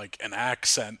have like an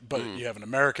accent, but you have an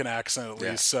American accent at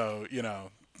Yeah. least. So,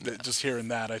 just hearing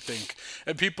that, I think.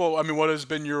 And people, I mean, what has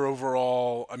been your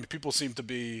overall? I mean, people seem to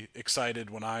be excited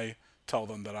when I tell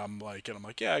them that I'm like, and I'm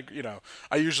like, yeah,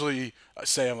 I usually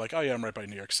say I'm like, oh yeah, I'm right by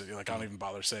New York City. Like, I don't even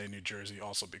bother saying New Jersey,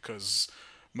 also because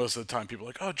most of the time people are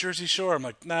like, oh, Jersey Shore. I'm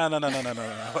like, nah, no, no, no, no, no,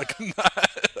 no. Like,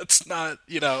 it's not,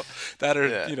 that or,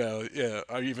 Yeah. yeah.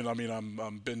 I mean,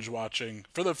 I'm binge watching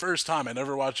for the first time. I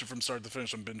never watched it from start to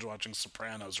finish. I'm binge watching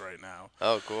Sopranos right now.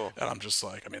 Oh, cool. And I'm just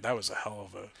like, I mean, that was a hell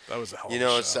of a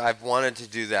It's, show. I've wanted to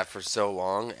do that for so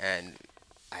long, and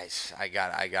I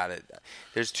got it.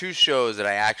 There's two shows that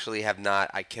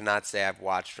I cannot say I've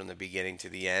watched from the beginning to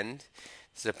the end: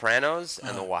 Sopranos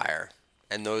and The Wire,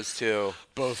 and those two.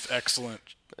 Both excellent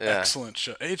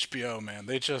show. HBO, man,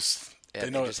 they just Yeah, they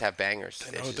know just have bangers.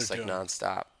 know It's what just they're like doing.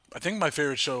 nonstop. I think my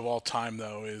favorite show of all time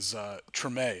though is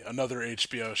Treme, another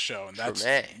HBO show, and that's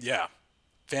Treme? yeah,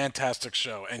 fantastic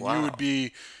show. And Wow.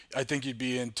 I think you'd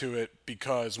be into it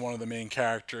because one of the main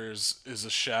characters is a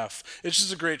chef. It's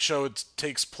just a great show. It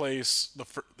takes place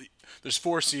there's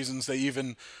 4 seasons. They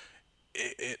even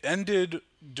it ended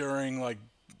during like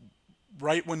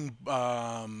right when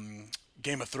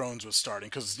Game of Thrones was starting,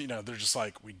 because they're just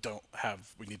like, we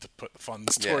need to put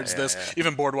funds Yeah, towards yeah, this. yeah.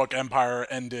 Even Boardwalk Empire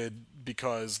ended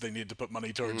because they needed to put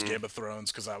money towards Game of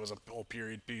Thrones, because that was a whole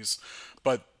period piece.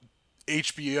 But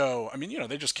HBO, I mean,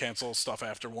 they just cancel stuff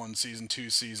after one season, two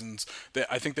seasons.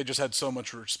 I think they just had so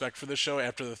much respect for the show.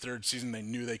 After the third season, they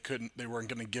knew they weren't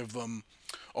going to give them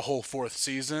a whole fourth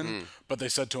season, but they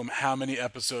said to him, "How many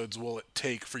episodes will it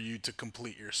take for you to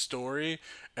complete your story?"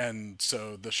 And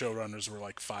so the showrunners were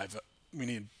like, "Five. We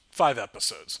need 5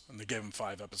 episodes," and they gave him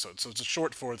 5 episodes. So it's a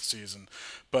short fourth season,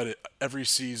 but every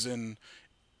season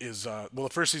is well, the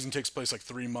first season takes place like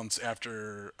 3 months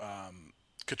after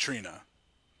Katrina.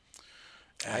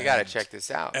 I gotta And check this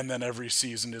out. and then every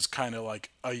season is kind of like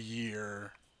a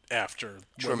year after.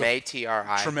 Treme,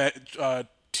 Tri.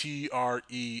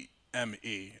 Treme.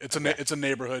 It's a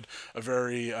neighborhood, a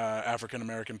very African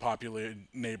American populated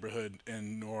neighborhood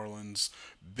in New Orleans.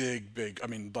 Big. I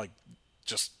mean, like,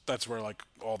 just that's where like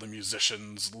all the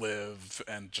musicians live,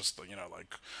 and just like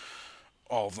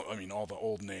all the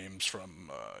old names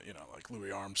from like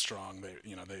Louis Armstrong.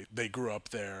 They grew up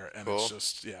there, and Cool. it's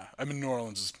just, yeah. I mean, New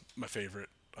Orleans is my favorite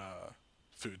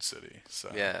food city.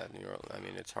 So Yeah, New Orleans. I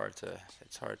mean, it's hard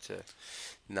to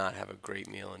not have a great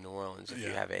meal in New Orleans if you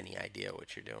Yeah. have any idea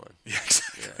what you're doing. yeah, Yeah.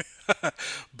 exactly.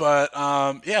 But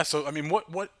yeah. So I mean, what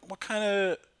kind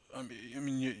of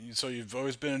so you've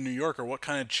always been in New York, or what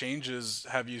kind of changes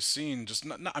have you seen? Just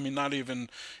I mean, not even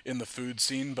in the food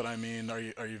scene, but I mean, are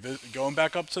you going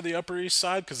back up to the Upper East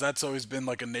Side? Because that's always been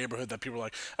like a neighborhood that people are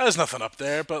like, "Oh, there's nothing up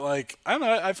there," but like, I don't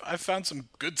know, I've found some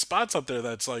good spots up there.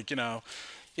 That's like, You know,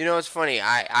 it's funny.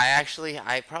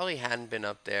 I probably hadn't been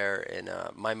up there in.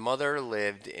 My mother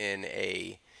lived in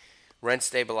a rent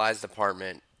stabilized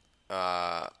apartment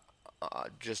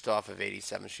just off of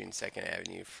 87th Street and Second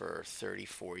Avenue for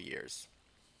 34 years,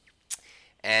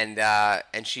 and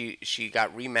she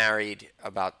got remarried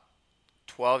about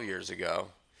 12 years ago,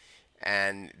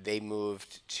 and they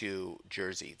moved to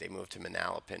Jersey. They moved to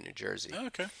Manalapan, New Jersey.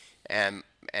 okay, And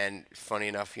funny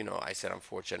enough, I said I'm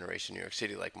fourth generation New York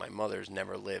City. Like, my mother's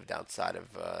never lived outside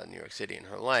of New York City in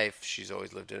her life. She's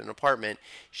always lived in an apartment.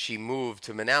 She moved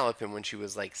to Manalapan when she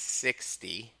was like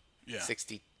 60, yeah,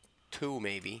 62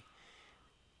 maybe,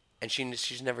 and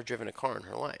she's never driven a car in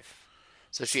her life.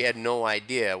 So she had no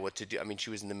idea what to do. I mean, she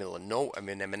was in the middle of no. I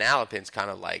mean, Manalapan's kind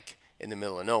of like in the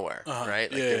middle of nowhere,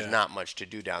 right? Like, Yeah, there's yeah. not much to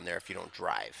do down there if you don't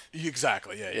drive.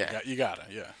 Exactly, yeah, Yeah. you gotta,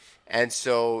 yeah. And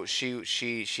so she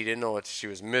didn't know what she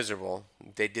was miserable.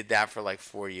 They did that for like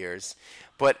 4 years.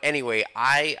 But anyway,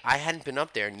 I hadn't been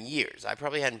up there in years. I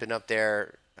probably hadn't been up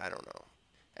there, I don't know,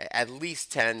 at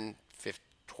least 10, 15,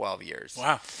 12 years.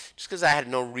 Wow. Just because I had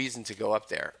no reason to go up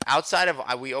there. Outside of,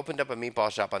 we opened up a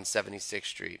meatball shop on 76th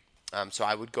Street. So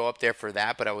I would go up there for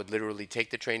that, but I would literally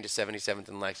take the train to 77th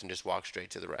and Lex and just walk straight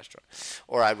to the restaurant.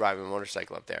 Or I'd ride my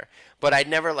motorcycle up there. But I'd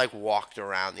never like walked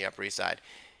around the Upper East Side.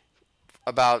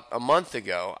 About a month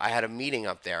ago, I had a meeting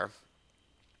up there,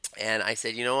 and I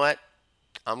said, you know what?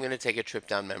 I'm going to take a trip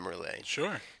down memory lane.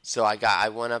 Sure. So I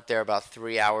went up there about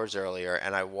 3 hours earlier,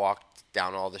 and I walked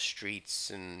down all the streets,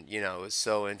 and it was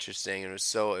so interesting. It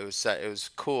was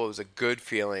cool. It was a good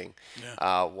feeling,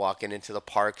 Yeah. walking into the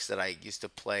parks that I used to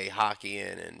play hockey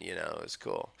in, and it was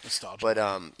cool. Nostalgia. But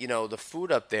the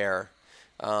food up there,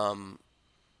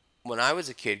 when I was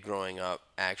a kid growing up,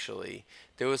 actually,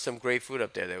 there was some great food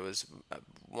up there. There was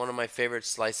one of my favorite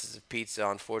slices of pizza.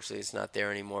 Unfortunately, it's not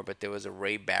there anymore, but there was a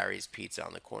Ray Barry's Pizza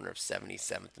on the corner of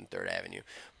 77th and 3rd Avenue.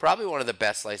 Probably one of the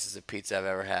best slices of pizza I've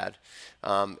ever had.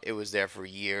 It was there for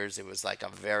years. It was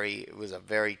a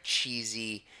very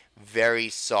cheesy, very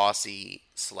saucy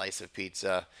slice of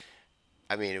pizza.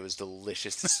 I mean, it was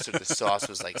delicious. The sauce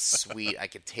was like sweet. I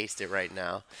could taste it right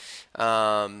now.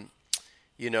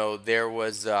 There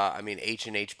was,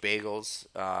 H&H Bagels.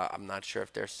 I'm not sure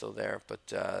if they're still there, but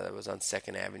it was on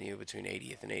 2nd Avenue between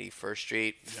 80th and 81st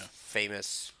Street. Yeah.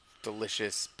 Famous,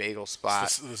 delicious bagel spot.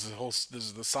 This is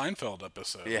the Seinfeld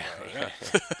episode. Yeah, Yeah.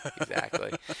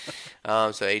 exactly.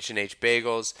 So H&H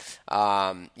Bagels,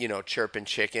 Chirpin'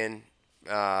 Chicken.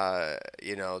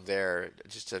 They're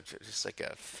just like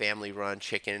a family-run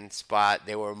chicken spot.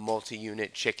 They were a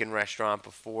multi-unit chicken restaurant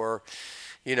before.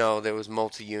 There was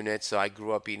multi-unit, so I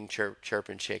grew up eating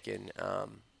Chirpin' Chicken.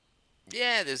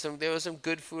 Yeah, there was some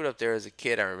good food up there as a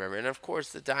kid, I remember. And, of course,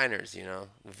 the diners, the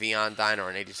Vion Diner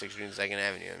on 86th Street and 2nd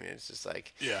Avenue. I mean, it's just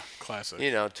like, Yeah, classic.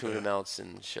 tuna melts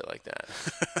and shit like that.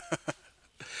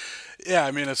 Yeah,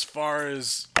 I mean, as far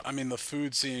as the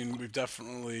food scene, we've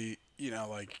definitely,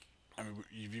 like, I mean,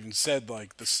 you've even said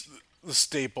like this. the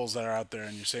staples that are out there,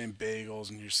 and you're saying bagels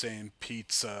and you're saying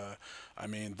pizza. I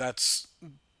mean, that's.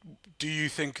 Do you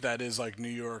think that is like New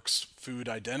York's food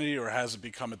identity, or has it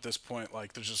become at this point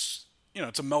like there's just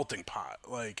it's a melting pot?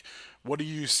 Like, what do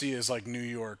you see as like New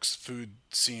York's food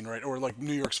scene, right, or like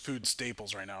New York's food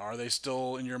staples right now? Are they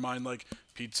still in your mind like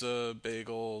pizza,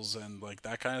 bagels, and like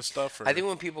that kind of stuff? Or I think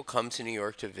when people come to New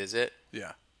York to visit,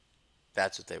 yeah,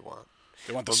 that's what they want.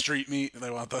 they want the street meat.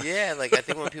 They want the Yeah, like I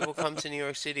think when people come to New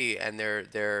York City and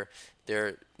they're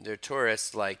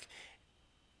tourists, like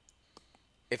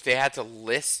if they had to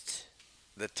list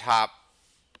the top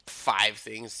 5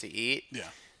 things to eat, yeah,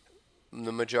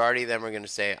 the majority of them are going to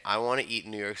say, "I want to eat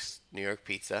New York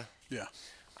pizza. yeah,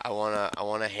 I want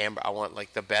a hamburger. I want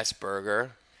like the best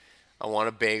burger. I want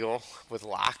a bagel with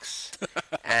lox,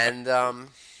 and and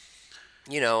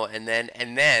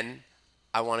then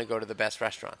I want to go to the best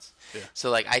restaurants." Yeah. So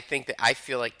like I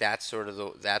feel like that's sort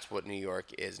of that's what New York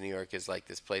is. New York is like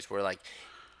this place where like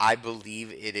I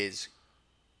believe it is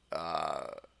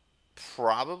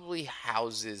probably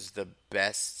houses the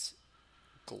best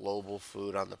global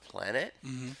food on the planet.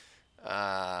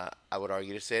 I would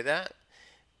argue to say that.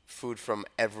 Food from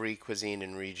every cuisine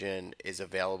and region is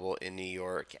available in New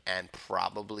York, and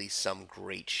probably some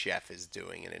great chef is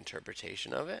doing an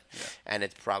interpretation of it. Yeah. And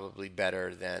it's probably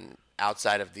better than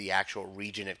outside of the actual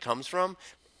region it comes from,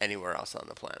 anywhere else on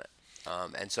the planet.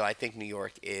 And so I think New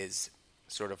York is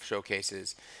sort of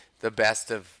showcases the best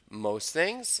of most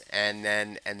things, and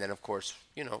then of course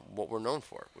what we're known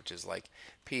for, which is like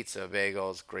pizza,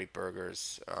 bagels, great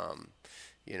burgers,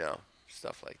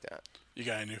 stuff like that. You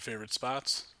got any new favorite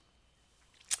spots?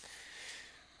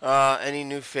 Any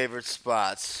new favorite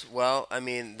spots? Well, I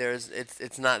mean,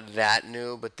 it's not that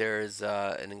new, but there's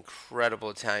an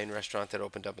incredible Italian restaurant that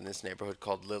opened up in this neighborhood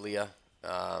called Lilia.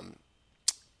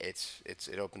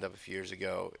 It opened up a few years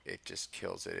ago. It just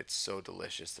kills it. It's so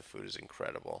delicious. The food is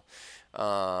incredible.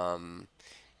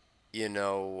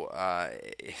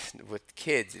 With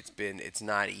kids, it's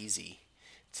not easy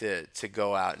to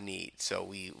go out and eat. So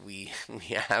we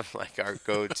have like our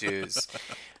go-tos.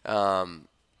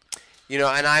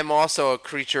 And I'm also a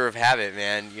creature of habit,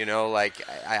 man. Like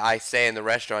I say in the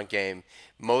restaurant game,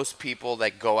 most people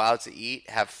that go out to eat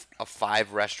have a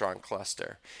 5-restaurant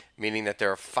cluster, meaning that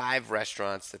there are 5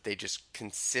 restaurants that they just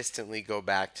consistently go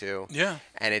back to. Yeah.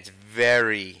 And it's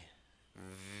very,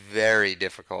 very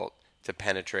difficult to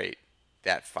penetrate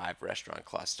that 5-restaurant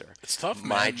cluster. It's tough, man.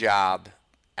 My job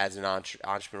as an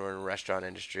entrepreneur in the restaurant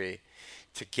industry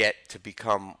to get to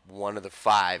become one of the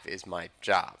 5 is my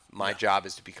job. My job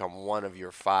is to become one of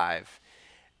your 5.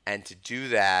 And to do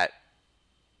that,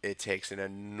 it takes an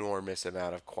enormous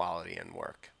amount of quality and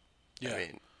work. Yeah. I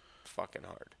mean, fucking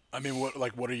hard. I mean,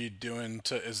 what are you doing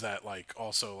to? Is that like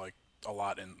also like a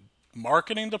lot in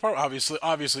marketing department?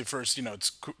 Obviously, first it's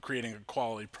creating a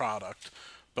quality product.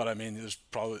 But I mean, there's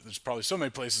probably so many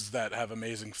places that have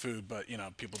amazing food, but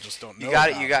people just don't know. You got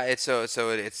about it. You got it. So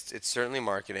it's certainly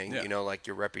marketing. Yeah. Like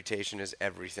your reputation is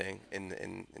everything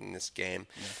in this game.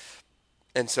 Yeah.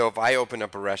 And so if I open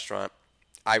up a restaurant,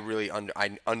 I really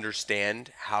I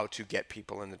understand how to get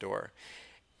people in the door.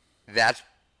 That's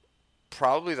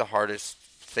probably the hardest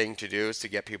thing to do, is to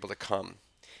get people to come.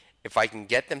 If I can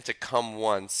get them to come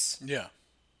once, Yeah.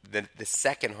 the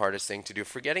second hardest thing to do,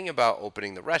 forgetting about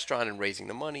opening the restaurant and raising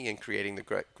the money and creating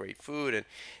the great food, and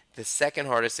the second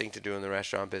hardest thing to do in the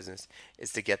restaurant business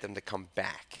is to get them to come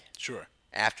back Sure.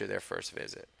 after their first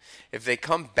visit. If they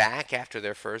come back after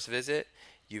their first visit,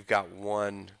 you've got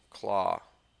one claw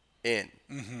in.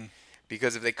 Mm-hmm.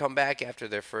 Because if they come back after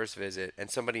their first visit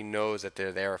and somebody knows that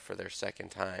they're there for their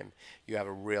second time, you have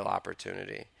a real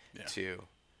opportunity to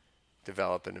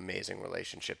develop an amazing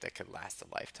relationship that could last a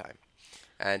lifetime.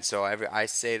 And so I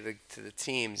say to the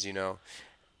teams,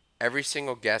 every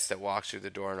single guest that walks through the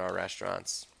door in our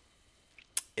restaurants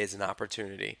is an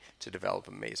opportunity to develop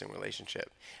an amazing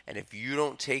relationship. And if you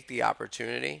don't take the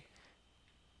opportunity,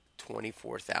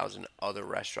 24,000 other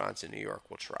restaurants in New York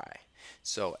will try.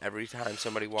 So every time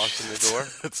somebody walks in the door,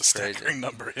 it's a staggering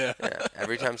number. Yeah.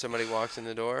 Every time somebody walks in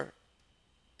the door,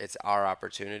 it's our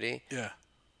opportunity. Yeah.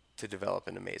 To develop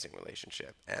an amazing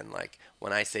relationship. And like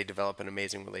when I say develop an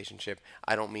amazing relationship,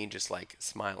 I don't mean just like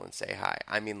smile and say hi.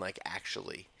 I mean like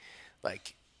actually,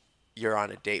 like you're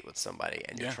on a date with somebody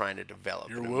and you're trying to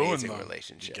develop an amazing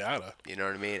relationship. You gotta. You know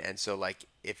what I mean? And so like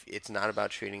if it's not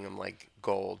about treating them like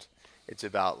gold, it's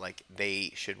about like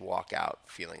they should walk out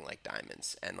feeling like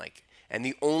diamonds. And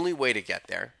the only way to get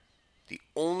there,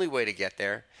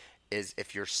 is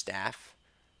if your staff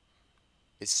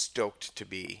is stoked to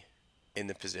be in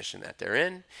the position that they're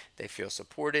in. They feel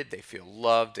supported, they feel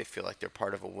loved, they feel like they're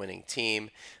part of a winning team.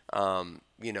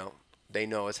 they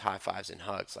know it's high fives and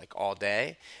hugs like all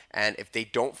day. And if they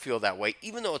don't feel that way,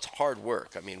 even though it's hard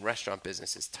work, I mean, restaurant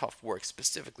business is tough work,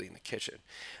 specifically in the kitchen.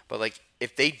 But like,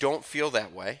 if they don't feel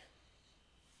that way,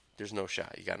 there's no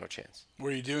shot. You got no chance.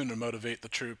 What are you doing to motivate the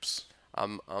troops?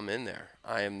 I'm in there.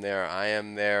 I am there. I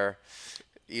am there.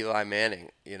 Eli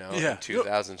Manning, in Yeah.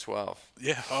 2012.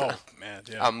 Yeah. Oh man.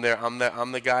 Yeah. I'm there.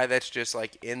 I'm the guy that's just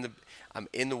like I'm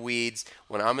in the weeds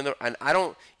when I'm in the, and I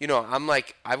don't, I'm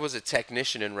like, I was a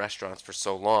technician in restaurants for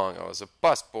so long. I was a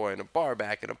busboy and a bar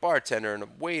back and a bartender and a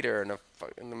waiter and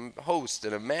a host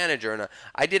and a manager and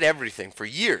I did everything for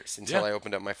years until Yeah. I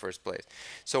opened up my first place.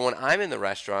 So when I'm in the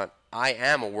restaurant, I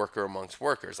am a worker amongst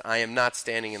workers. I am not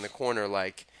standing in the corner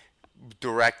like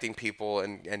directing people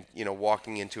and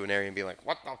walking into an area and being like,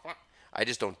 what the fuck? I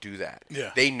just don't do that.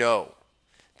 Yeah. They know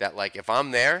that like if I'm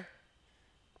there,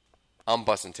 I'm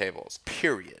busting tables,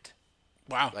 period.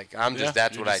 Wow. Like I'm just, Yeah,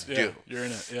 that's you're what just- I yeah, do. You're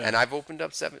in it. Yeah. And I've opened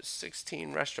up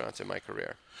 16 restaurants in my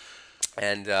career.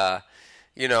 And,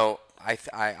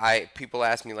 people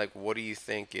ask me like, what do you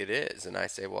think it is? And I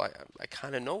say, well, I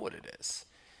kind of know what it is.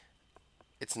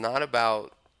 It's not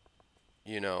about,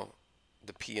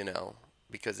 the P&L,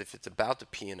 because if it's about the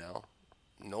P&L,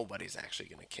 nobody's actually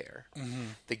going to care. Mm-hmm.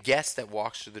 The guest that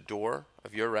walks through the door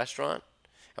of your restaurant,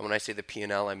 and when I say the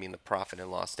P&L, I mean the profit and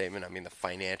loss statement. I mean the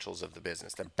financials of the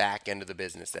business, the back end of the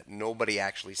business that nobody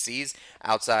actually sees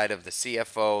outside of the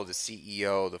CFO, the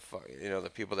CEO, the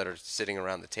people that are sitting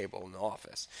around the table in the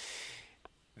office.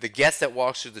 The guest that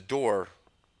walks through the door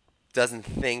doesn't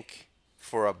think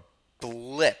for a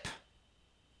blip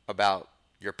about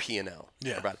your P&L,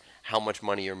 Yeah. about how much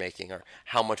money you're making or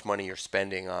how much money you're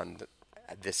spending on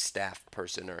this staff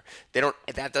person, or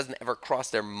that doesn't ever cross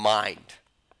their mind.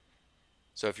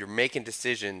 So if you're making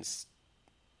decisions,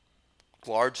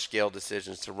 large-scale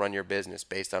decisions to run your business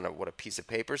based on what a piece of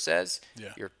paper says,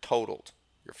 Yeah. you're totaled.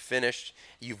 You're finished.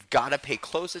 You've got to pay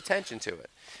close attention to it,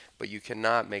 but you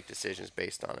cannot make decisions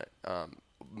based on it,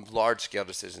 large-scale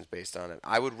decisions based on it.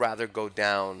 I would rather go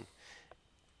down,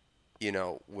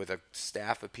 with a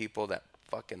staff of people that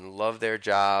fucking love their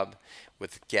job,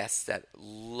 with guests that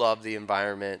love the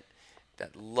environment,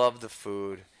 that love the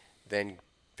food, than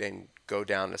go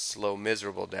down a slow,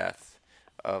 miserable death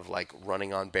of like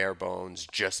running on bare bones,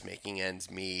 just making ends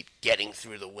meet, getting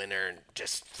through the winter and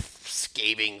just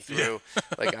scaving through.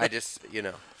 Like I just,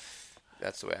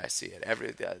 that's the way I see it.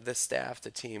 The staff, the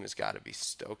team has got to be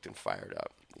stoked and fired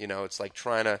up. It's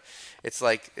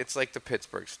like it's like the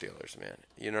Pittsburgh Steelers, man.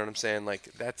 You know what I'm saying? Like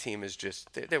that team is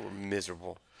just, they were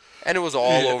miserable. And it was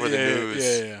all over the news.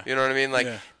 Yeah. You know what I mean? Like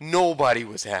nobody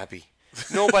was happy.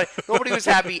 Nobody was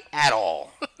happy at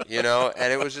all,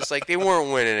 and it was just like they weren't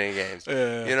winning any games.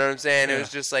 Yeah. You know what I'm saying? Yeah.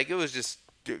 It was just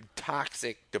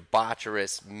toxic,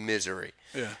 debaucherous misery.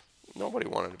 Yeah. Nobody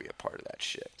wanted to be a part of that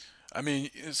shit. I mean,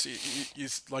 you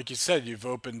like you said, you've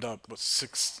opened up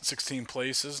 16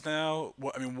 places now.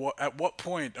 At what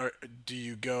point do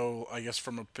you go? I guess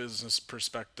from a business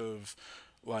perspective,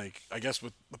 like I guess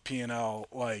with the P&L,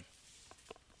 like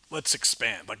let's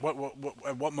expand. Like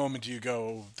at what moment do you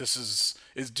go?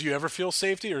 Do you ever feel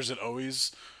safety, or is it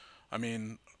always,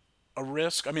 a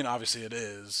risk? I mean, obviously it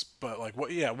is, but like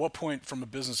what point from a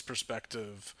business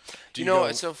perspective do you go?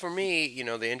 So for me,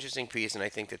 the interesting piece, and I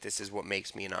think that this is what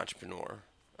makes me an entrepreneur,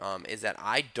 is that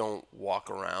I don't walk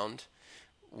around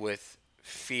with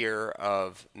fear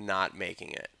of not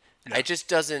making it. Yeah. It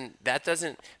just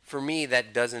for me,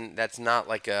 that's not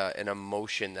like an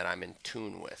emotion that I'm in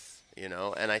tune with.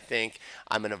 And I think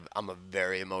I'm a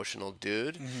very emotional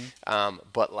dude,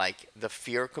 but like the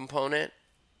fear component,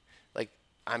 like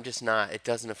I'm just not. It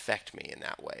doesn't affect me in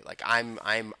that way. Like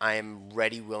I'm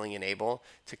ready, willing, and able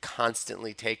to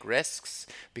constantly take risks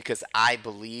because I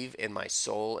believe in my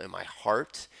soul, in my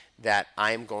heart, that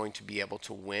I'm going to be able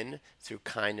to win through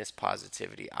kindness,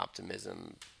 positivity,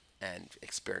 optimism, and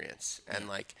experience. And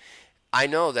like I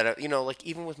know that like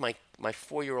even with my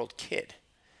 4-year-old kid,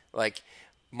 like.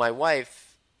 My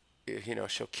wife,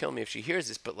 she'll kill me if she hears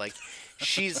this, but like,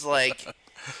 she's like,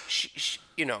 she,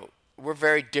 we're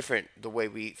very different the way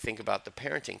we think about the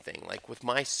parenting thing. Like with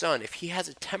my son, if he has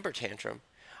a temper tantrum,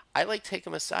 I like take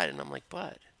him aside and I'm like,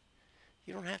 bud,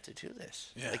 you don't have to do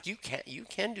this. Yeah. Like you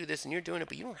can do this and you're doing it,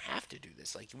 but you don't have to do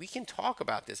this. Like we can talk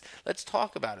about this. Let's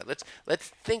talk about it. Let's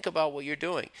think about what you're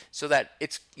doing so that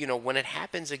it's, when it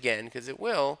happens again, because it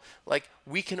will, like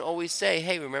we can always say,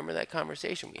 hey, remember that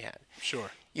conversation we had? Sure.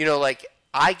 Like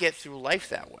I get through life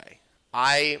that way.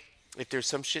 If there's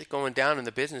some shit going down in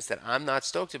the business that I'm not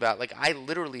stoked about, like I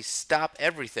literally stop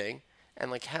everything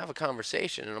and like have a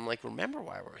conversation. And I'm like, remember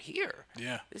why we're here?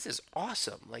 Yeah. This is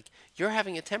awesome. Like you're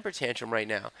having a temper tantrum right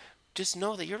now. just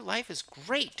know that your life is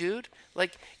great, dude.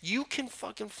 Like, you can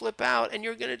fucking flip out and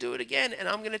you're going to do it again. And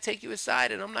I'm going to take you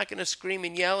aside and I'm not going to scream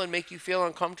and yell and make you feel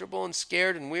uncomfortable and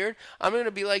scared and weird. I'm going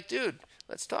to be like, dude,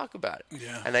 let's talk about it.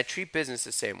 Yeah. And I treat business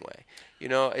the same way. You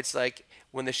know, it's like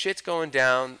when the shit's going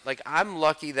down, like, I'm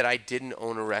lucky that I didn't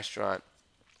own a restaurant,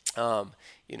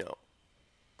 you know,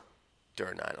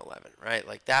 during 9/11, right?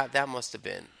 Like that must have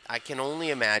been. I can only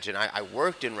imagine. I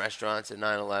worked in restaurants at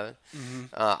 9/11.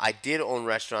 I did own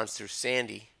restaurants through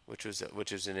Sandy, which was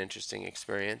an interesting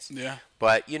experience. Yeah.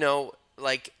 But you know,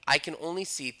 like I can only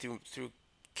see through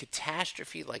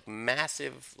catastrophe, like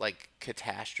massive, like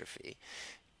catastrophe.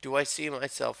 Do I see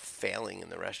myself failing in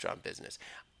the restaurant business?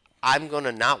 I'm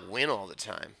gonna not win all the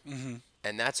time,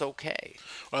 and that's okay.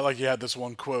 Well, like you had this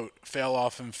one quote: "Fail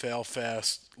often, fail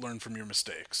fast, learn from your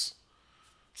mistakes."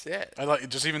 That's it. I like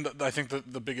just even. I think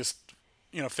the biggest,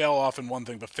 fail often one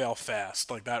thing, but fail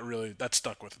fast. Like that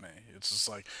stuck with me. It's just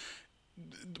like,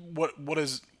 what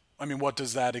is? I mean, what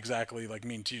does that exactly like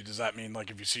mean to you? Does that mean like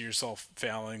if you see yourself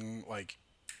failing, like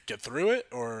get through it,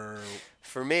 or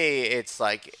For me, it's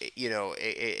like,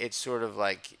 it's sort of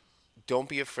like, don't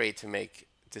be afraid to make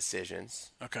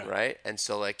decisions. Okay. Right. And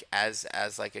so like as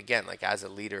like, again, like as a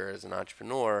leader, as an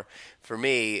entrepreneur, for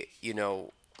me,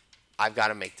 I've got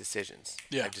to make decisions.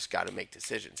 Yeah. I've just got to make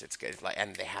decisions. It's good, like,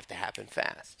 and they have to happen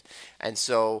fast. And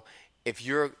so if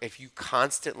you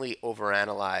constantly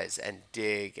overanalyze and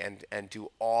dig and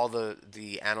do all the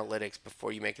analytics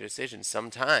before you make a decision,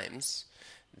 sometimes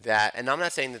that, and I'm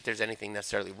not saying that there's anything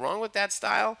necessarily wrong with that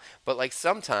style, but like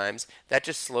sometimes that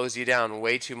just slows you down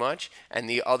way too much, and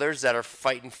the others that are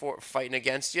fighting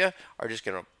against you are just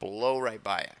gonna blow right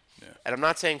by you. Yeah. And I'm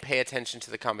not saying pay attention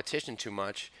to the competition too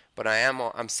much, but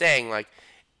I'm saying, like,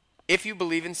 if you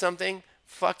believe in something,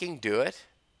 fucking do it.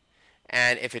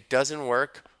 And if it doesn't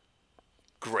work,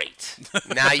 great.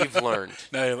 Now you've learned.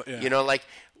 Yeah. Like,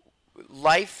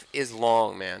 life is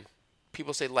long, man.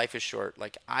 People say life is short.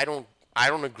 Like, I don't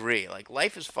agree. Like,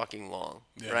 life is fucking long,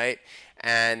 Yeah. right?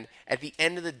 And at the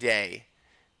end of the day,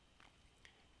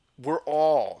 we're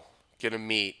all gonna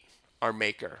meet our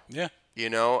maker. Yeah.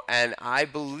 And I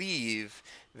believe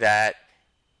that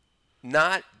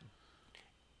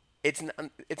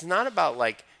it's not about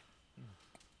like,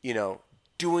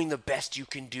 doing the best you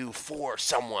can do for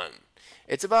someone.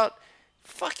 It's about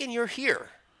fucking you're here.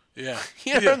 Yeah.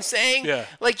 You know what I'm saying? Yeah.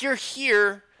 Like, you're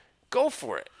here, go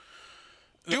for it.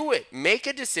 Do it. Make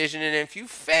a decision, and if you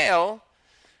fail,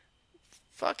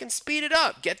 fucking speed it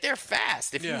up. Get there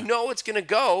fast. If Yeah. you know it's going to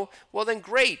go, well then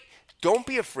great. Don't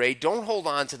be afraid. Don't hold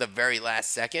on to the very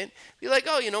last second. Be like,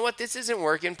 oh, you know what? This isn't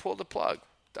working. Pull the plug.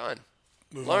 Done.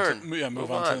 Move Learn. Move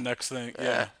on to the next thing.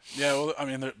 Yeah. Well, I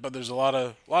mean, but there's a lot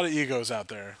of egos out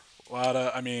there. A lot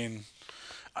of, I mean,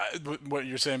 what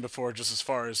you're saying before, just as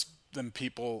far as them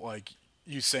people like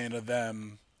you saying to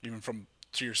them, even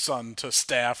to your son, to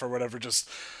staff or whatever, just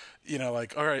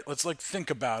like, all right, let's like think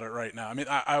about it right now. I mean,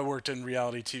 I worked in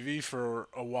reality TV for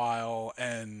a while,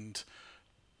 and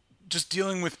just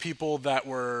dealing with people that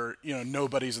were,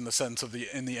 nobodies in the sense of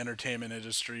in the entertainment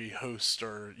industry, host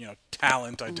or,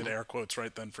 talent. I did air quotes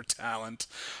right then for talent.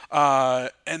 And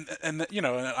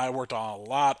I worked on a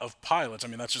lot of pilots. I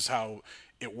mean, that's just how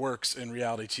it works in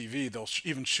reality TV. They'll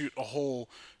even shoot a whole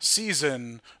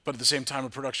season, but at the same time, a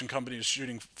production company is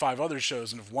shooting 5 other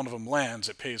shows, and if one of them lands,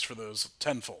 it pays for those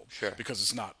tenfold. Sure. Because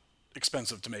it's not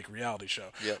expensive to make a reality show.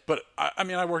 Yep. But I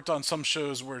mean, I worked on some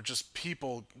shows where just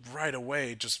people right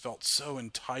away just felt so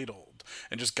entitled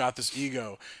and just got this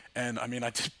ego. And I mean,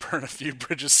 I did burn a few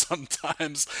bridges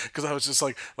sometimes because I was just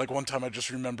like one time I just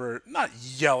remember not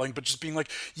yelling, but just being like,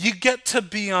 you get to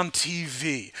be on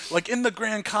TV. Like, in the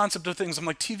grand concept of things, I'm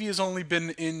like, TV has only been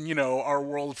in, our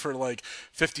world for like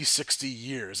 50, 60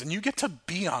 years, and you get to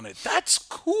be on it. That's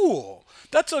cool.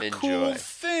 That's a cool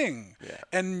thing. Yeah.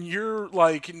 And you're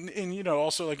like,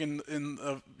 also like in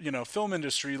the, film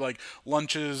industry, like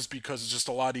lunches, because it's just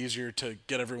a lot easier to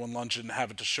get everyone lunch and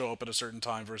have it to show up at a certain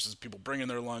time versus people bringing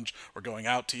their lunch or going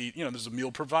out to eat. There's a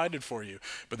meal provided for you,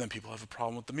 but then people have a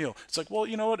problem with the meal. It's like, well,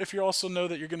 you know what? If you also know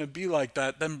that you're going to be like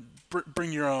that, then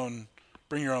bring your own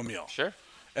meal. Sure.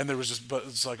 And there was just, but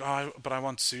it's like, but I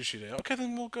want sushi today. Okay,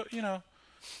 then we'll go.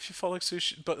 If you felt like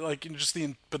sushi, but like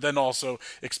but then also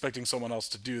expecting someone else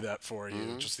to do that for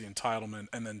you, just the entitlement,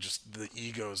 and then just the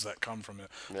egos that come from it.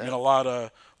 Yeah. I mean, a lot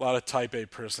of Type A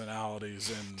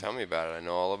personalities, and Tell me about it. I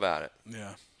know all about it.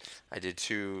 yeah. I did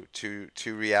two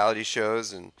reality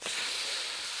shows, and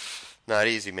not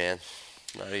easy, man.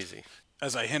 Not easy.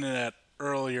 As I hinted at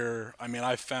earlier, I mean,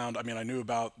 I knew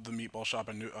about the meatball shop.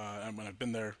 I knew, when I've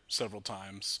been there several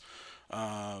times.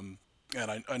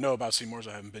 and I know about Seymour's.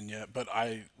 I haven't been yet, but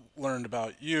I learned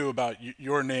about you, about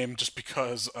your name, just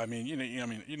because I mean, I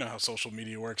mean, you know how social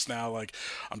media works now. Like,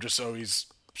 I'm just always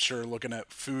sure looking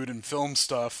at food and film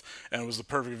stuff, and it was the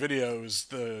perfect video. It was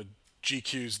the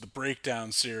GQ's The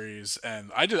Breakdown series,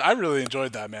 and I really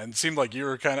enjoyed that, man. It seemed like you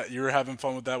were having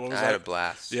fun with that. What was I that? had a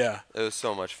blast. Yeah. It was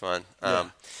so much fun. Yeah.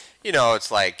 It's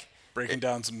like Breaking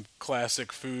down some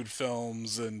classic food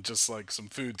films and just like some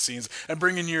food scenes and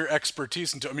bringing your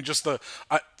expertise into. I mean, just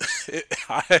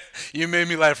you made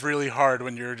me laugh really hard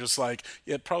when you're just like,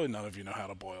 yeah, probably none of you know how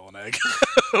to boil an egg,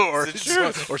 or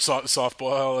soft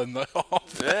boil and all.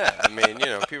 yeah. I mean,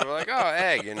 people are like, oh,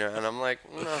 egg, and I'm like,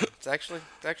 no, it's actually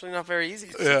not very easy.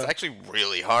 It's actually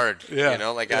really hard. Yeah. I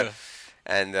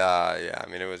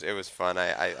mean, it was fun.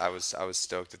 I was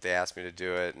stoked that they asked me to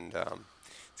do it, and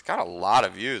it's got a lot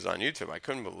of views on YouTube. I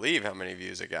couldn't believe how many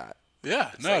views it got. Yeah,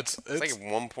 it's like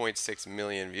 1.6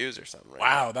 million views or something. Right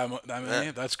wow,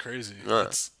 now. that's crazy. Yeah.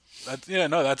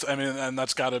 And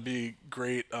that's got to be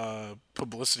great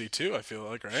publicity too. I feel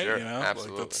like, right? Sure,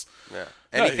 absolutely.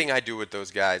 Anything I do with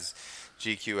those guys,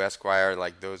 GQ, Esquire,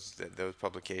 like those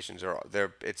publications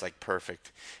it's like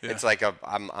perfect. Yeah. It's like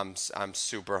I'm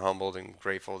super humbled and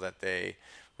grateful that they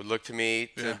would look to me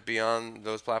to be on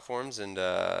those platforms, and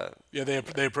they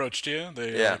approached you. Do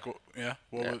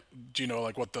you know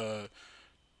like what the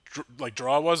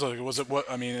draw was? Like, was it what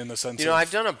I mean in the sense?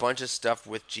 I've done a bunch of stuff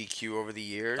with GQ over the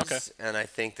years, Okay. and I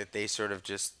think that they sort of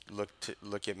just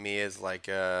look at me as like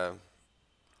I'm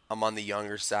on the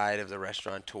younger side of the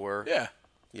restaurateur. Yeah.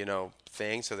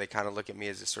 Thing. So they kind of look at me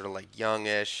as a sort of like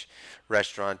youngish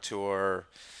restaurateur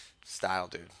style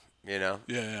dude.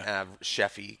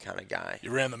 Chefy kind of guy. You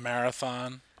ran the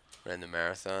marathon. Ran the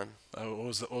marathon. What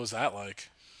was that like?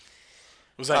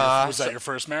 Was that your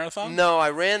first marathon? No,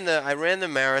 I ran the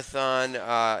marathon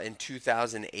in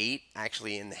 2008,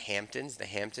 actually in the Hamptons. The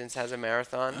Hamptons has a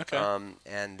marathon. Okay.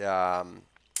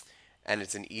 And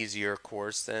it's an easier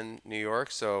course than New York.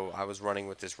 So I was running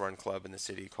with this run club in the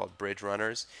city called Bridge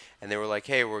Runners, and they were like,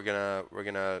 "Hey, we're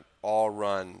gonna all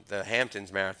run the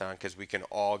Hamptons marathon because we can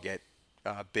all get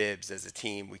bibs as a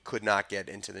team." We could not get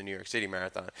into the New York City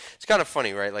Marathon. It's kind of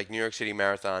funny, right? Like New York City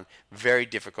Marathon, very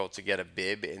difficult to get a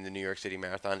bib in the New York City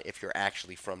Marathon if you're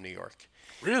actually from New York.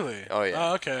 Really? Oh yeah.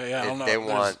 Oh, okay. Yeah. I don't know.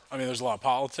 There's a lot of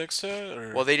politics to it.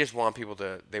 Or? Well, they just want people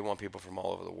from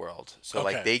all over the world. So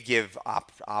like they give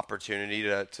opportunity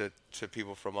to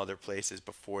people from other places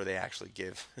before they actually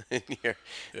give New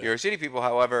York City people.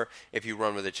 However, if you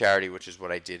run with a charity, which is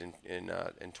what I did in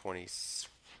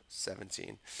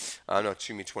 2017.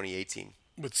 2018.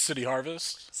 With City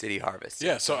Harvest? City Harvest.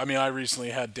 Yeah, so, I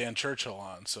recently had Dan Churchill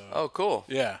on, so... Oh, cool.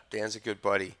 Yeah. Dan's a good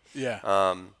buddy. Yeah.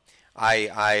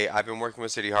 I've been working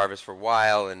with City Harvest for a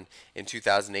while, and in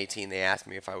 2018 they asked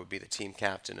me if I would be the team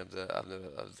captain of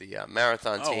the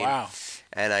marathon team. Oh, wow.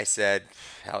 And I said,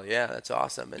 hell yeah, that's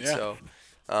awesome. And so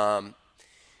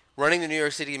running the New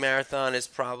York City Marathon is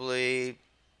probably,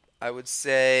 I would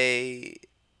say,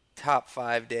 top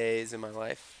 5 days in my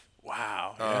life.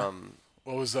 Wow. Yeah.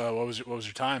 What was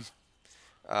your time?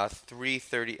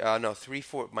 3:30.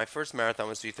 3:40. My first marathon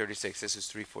was 3:36. This is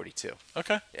 3:42.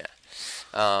 Okay. Yeah.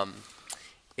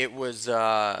 It was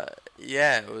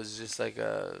it was just like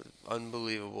a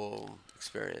unbelievable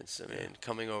experience. I mean,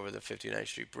 coming over the 59th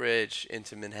Street Bridge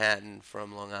into Manhattan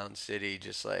from Long Island City,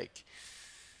 just like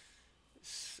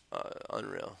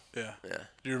unreal. Yeah. Yeah.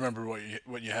 Do you remember what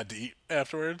you had to eat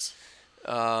afterwards?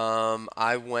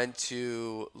 I went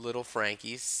to Little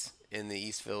Frankie's in the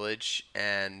East Village,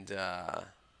 and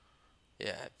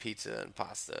pizza and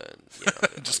pasta,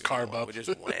 and just carb up. We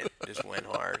just went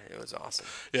hard. It was awesome.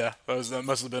 Yeah, that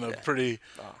must have been a pretty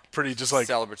just like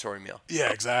celebratory meal.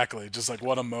 Yeah, exactly. Just like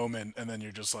what a moment, and then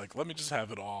you're just like, let me just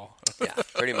have it all. Yeah,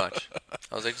 pretty much.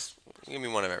 I was like, just give me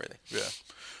one of everything. Yeah.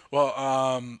 Well,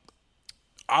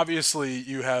 obviously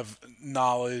you have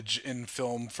knowledge in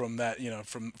film from that,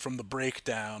 from the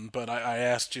breakdown, but I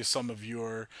asked you some of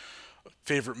your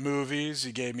favorite movies.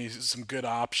 You gave me some good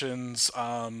options.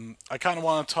 I kind of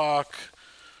want to talk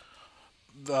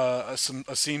a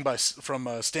scene from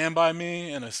Stand By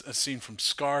Me and a scene from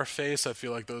Scarface. I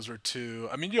feel like those were two.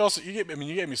 I mean, you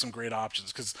gave me some great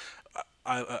options because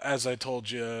as I told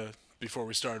you before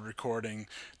we started recording,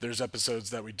 there's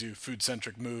episodes that we do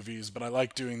food-centric movies, but I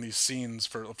like doing these scenes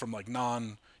from like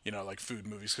like food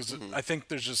movies because I think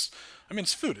there's just,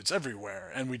 it's food, it's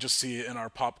everywhere, and we just see it in our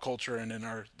pop culture and in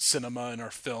our cinema and our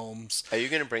films. Are you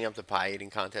going to bring up the pie eating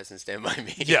contest and Stand By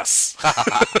Me? Yes.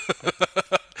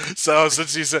 So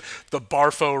since you said the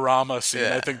Barfo-Rama scene,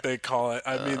 I think they call it.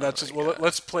 That's just, well,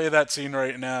 let's play that scene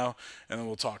right now, and then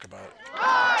we'll talk about it.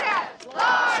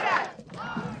 Loaded!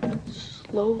 Loaded!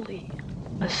 Slowly,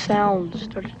 a sound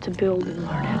started to build in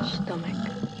Lardet's stomach.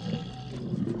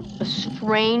 A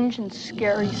strange and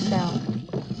scary sound,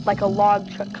 like a log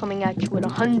truck coming at you at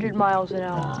 100 miles an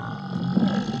hour.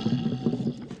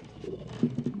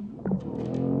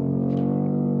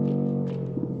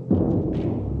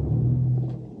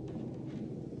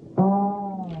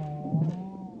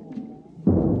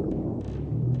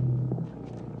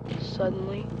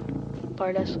 Suddenly,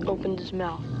 Lardes opened his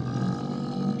mouth.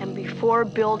 And before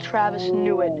Bill Travis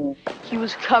knew it, he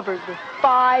was covered with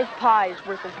 5 pies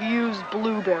worth of used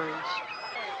blueberries.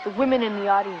 The women in the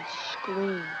audience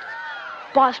screamed.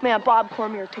 Boss man Bob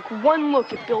Cormier took one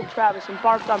look at Bill Travis and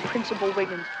barfed on Principal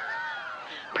Wiggins.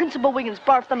 Principal Wiggins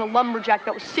barfed on the lumberjack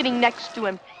that was sitting next to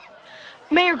him.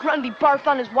 Mayor Grundy barfed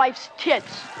on his wife's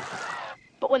tits.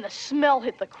 But when the smell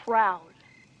hit the crowd,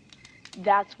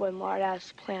 that's when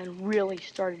Lardass' plan really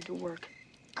started to work.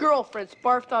 Girlfriends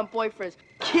barfed on boyfriends.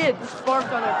 Kids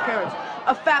barfed on their parents.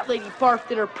 A fat lady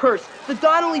barfed in her purse. The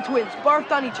Donnelly twins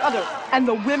barfed on each other. And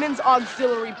the women's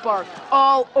auxiliary barfed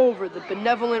all over the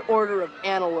benevolent order of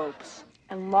antelopes.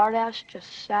 And Lardass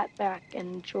just sat back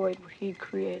and enjoyed what he'd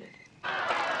created.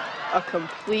 A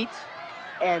complete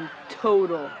and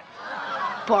total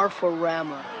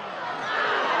barforama.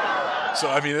 So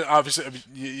I mean, obviously,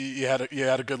 you had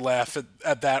a good laugh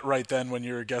at that right then when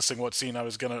you were guessing what scene I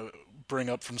was gonna bring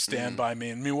up from Stand By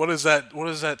Me. I mean, what is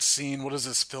that scene? What does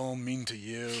this film mean to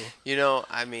you? You know,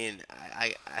 I mean,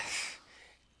 I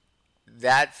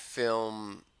that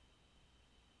film.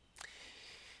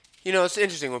 You know, it's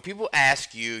interesting when people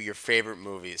ask you your favorite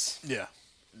movies. Yeah.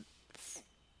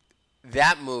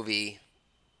 That movie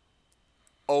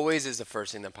always is the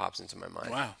first thing that pops into my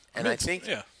mind. Wow. And I think,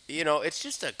 you know, it's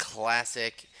just a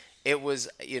classic. It was,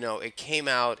 you know, it came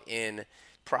out in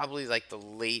probably like the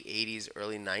late 80s,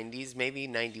 early 90s, maybe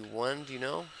 91, do you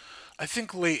know? I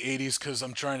think late 80s because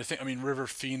I'm trying to think. I mean, River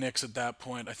Phoenix at that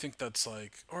point, I think that's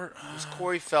like... Or it was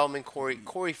Corey Feldman.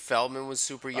 Corey Feldman was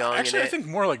super young actually, in I it. think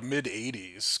more like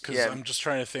mid-80s because Yeah. I'm just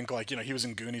trying to think like, you know, he was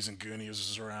in Goonies and Goonies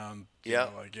was around, you Yeah.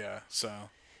 know, like, yeah, so...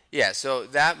 Yeah, so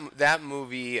that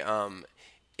movie,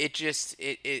 it just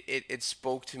it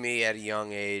spoke to me at a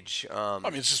young age. I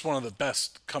mean, it's just one of the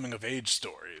best coming of age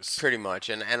stories. Pretty much,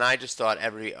 and I just thought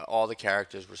all the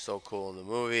characters were so cool in the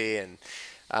movie, and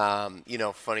you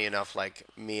know, funny enough, like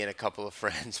me and a couple of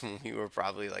friends when we were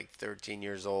probably like 13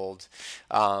 years old,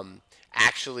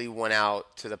 actually went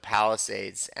out to the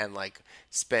Palisades and like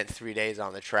spent 3 days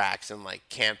on the tracks and like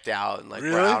camped out and like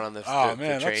Really? were out on the Oh, the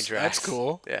man, train tracks. that's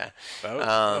cool. Yeah.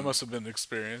 That must have been an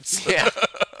experience. Yeah.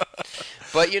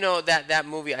 But you know that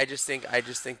movie, I just think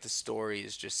the story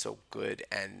is just so good,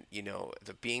 and you know,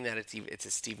 being that it's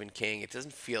a Stephen King, it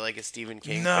doesn't feel like a Stephen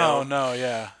King film. No,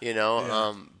 yeah. You know,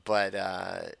 Yeah.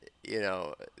 but you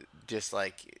know, just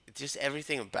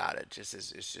everything about it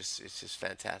it's just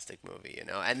fantastic movie, you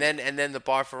know. And then the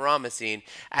Barfarama scene.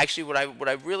 Actually, what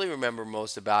I really remember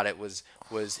most about it was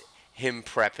him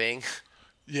prepping.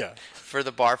 Yeah. For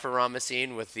the Barfarama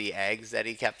scene with the eggs that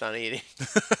he kept on eating.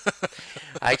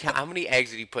 How many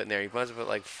eggs did he put in there? He must have put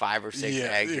like 5 or 6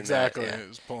 eggs exactly. in that. It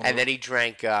was pulling And then he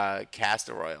drank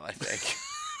castor oil, I think.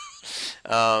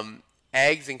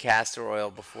 Eggs and castor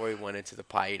oil before he went into the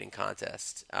pie eating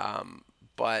contest.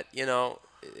 But you know,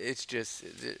 it's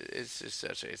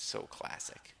so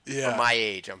classic. Yeah. For my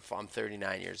age, I'm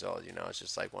 39 years old. You know, it's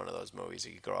just like one of those movies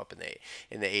that you grow up in the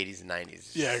 80s and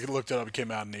 90s. Yeah, I looked it up. It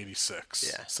came out in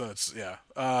 '86. Yeah. So it's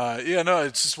no,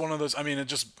 it's just one of those. I mean, it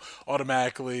just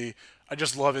automatically. I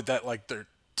just love it that like they're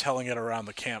telling it around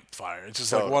the campfire. It's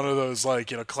just like one of those like,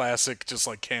 you know, classic just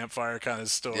like campfire kind of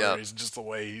stories. Yep. Just the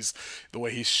way he's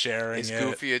sharing Is it.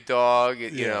 Goofy a dog? You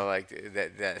Yeah. know, like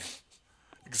that.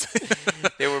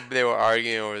 They were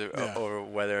arguing over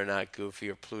whether or not Goofy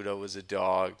or Pluto was a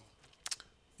dog.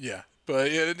 Yeah,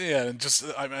 but yeah, and just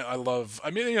I mean, I love.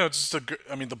 I mean, you know, just the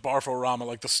Barforama,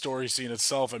 like the story scene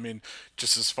itself. I mean,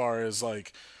 just as far as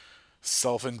like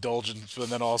self-indulgence, but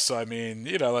then also, I mean,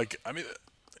 you know, like I mean,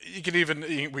 you could even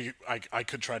I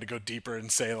could try to go deeper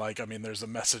and say like, I mean, there's a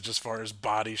message as far as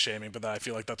body shaming, but I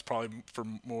feel like that's probably for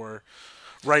more.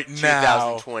 Right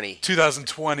now,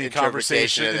 2020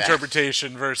 conversation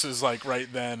interpretation versus like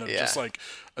right then of just like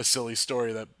a silly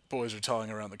story that boys are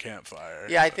telling around the campfire.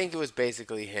 Yeah, I think it was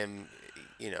basically him.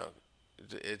 You know,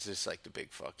 it's just like the big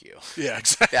fuck you. Yeah,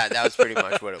 exactly. That was pretty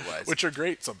much what it was. Which are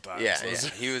great sometimes. Yeah.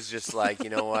 He was just like,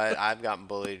 you know what? I've gotten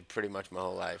bullied pretty much my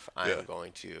whole life. I'm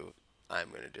going to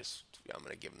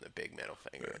give him the big middle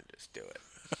finger and just do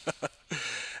it.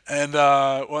 And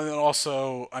and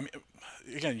also, I mean.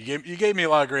 Again, you gave me a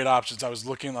lot of great options. I was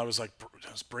like, it was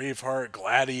Braveheart,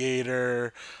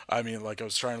 Gladiator. I mean, like I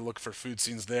was trying to look for food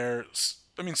scenes there.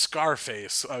 I mean,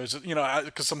 Scarface. I was,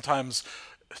 because sometimes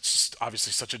it's just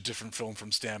obviously such a different film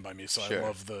from Stand by Me. So I Sure.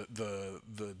 love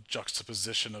the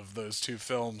juxtaposition of those two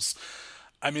films.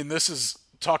 I mean, this is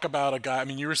talk about a guy. I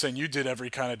mean, you were saying you did every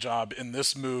kind of job in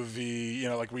this movie.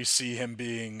 Like we see him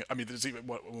being. I mean, there's even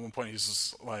at one point he's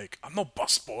just like, "I'm no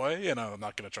bus boy," I'm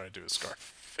not gonna try to do a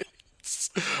Scarface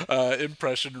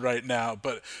impression right now,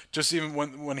 but just even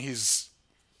when he's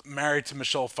married to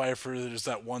Michelle Pfeiffer, there's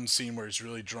that one scene where he's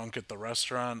really drunk at the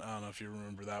restaurant. I don't know if you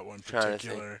remember that one in Trying to think.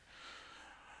 particular.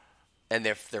 And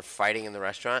they're fighting in the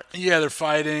restaurant. Yeah, they're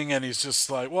fighting, and he's just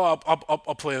like, "Well,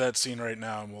 I'll play that scene right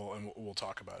now, and we'll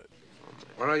talk about it."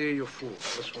 Why don't you eat your food?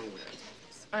 What's wrong with you?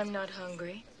 I'm not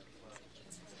hungry.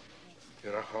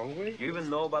 You're not hungry? You even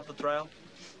know about the trial?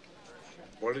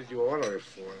 What did you order it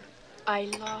for? I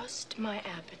lost my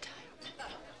appetite.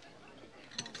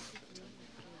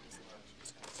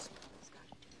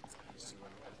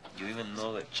 You even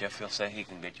know that Sheffield said he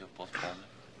can get you a postponement?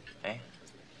 Eh?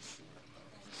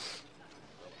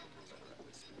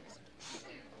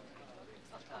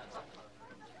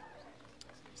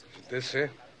 This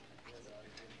it?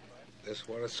 This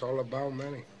what it's all about,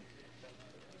 Manny?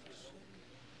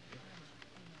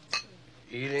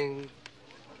 Eating,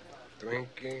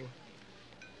 drinking,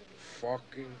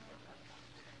 fucking,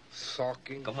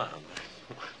 sucking, Come on.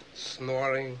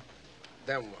 snoring,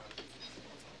 then what?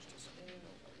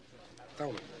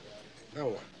 Tell me, then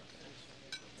what?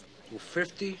 You're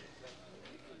 50,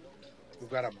 you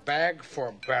got a bag for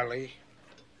a belly,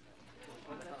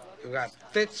 you got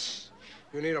tits,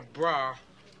 you need a bra,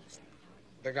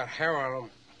 they got hair on them,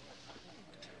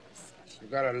 you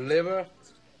got a liver,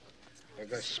 they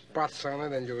got spots on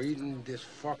it, and you're eating this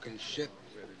fucking shit.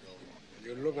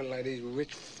 You're looking like these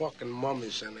rich fucking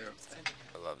mummies in there.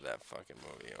 I love that fucking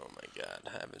movie. Oh my god,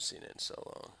 I haven't seen it in so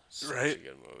long. Such Right? a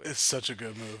good movie. It's such a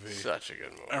good movie. Such a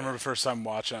good movie. I remember the first time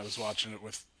watching it, I was watching it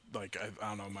with, like, I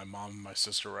don't know, my mom and my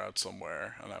sister were out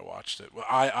somewhere, and I watched it. Well,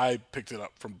 I picked it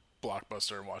up from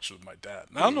Blockbuster and watched it with my dad.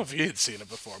 And I don't know if he had seen it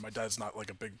before. My dad's not, like,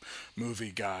 a big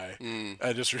movie guy.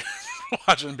 I just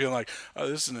watching it and being like, oh,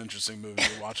 this is an interesting movie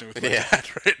to watching with my dad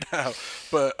right now.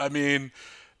 But, I mean,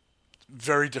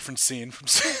 very different scene from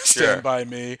Stand By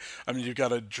Me. I mean, you've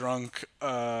got a drunk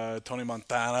Tony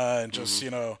Montana and just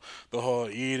the whole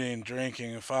eating,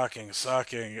 drinking, fucking,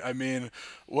 sucking. I mean,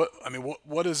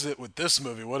 what is it with this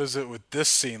movie? What is it with this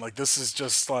scene? Like, this is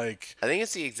just like, I think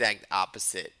it's the exact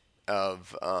opposite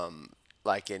of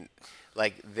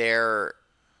they're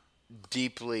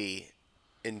deeply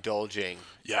indulging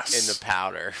Yes. in the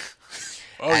powder.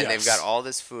 Oh, and yes. they've got all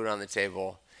this food on the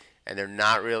table and they're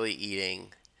not really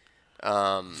eating.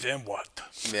 then what?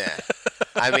 Yeah.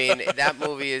 I mean, that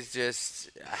movie is just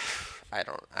I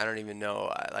don't even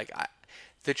know.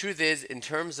 The truth is, in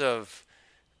terms of,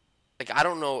 like, I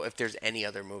don't know if there's any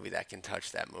other movie that can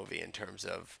touch that movie in terms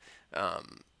of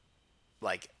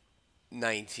like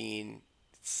 1970s,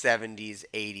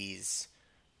 80s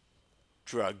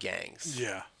drug gangs.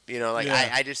 Yeah.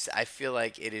 I feel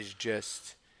like it is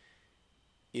just,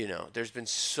 there's been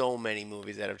so many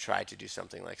movies that have tried to do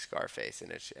something like Scarface,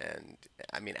 and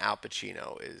I mean, Al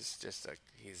Pacino is just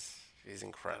he's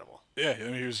incredible. Yeah, I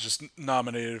mean, he was just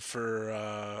nominated for,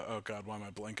 oh God, why am I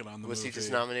blanking on the Was movie? he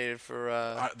just nominated for?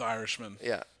 The Irishman.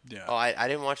 Yeah. Yeah. Oh, I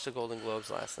didn't watch the Golden Globes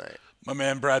last night. My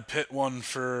man Brad Pitt won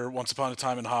for Once Upon a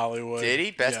Time in Hollywood. Did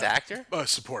he? Best actor?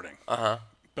 Supporting. Uh-huh.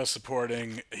 Best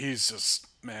supporting. He's just,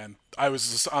 man. I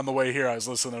was just on the way here. I was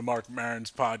listening to Mark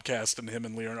Maron's podcast, and him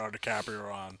and Leonardo DiCaprio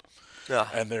are on. Yeah.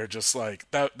 And they're just like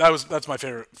that's my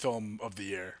favorite film of the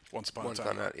year. Once Upon a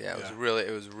Time. Yeah,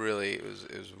 it was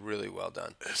really well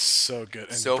done. It's so good.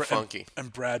 And So funky.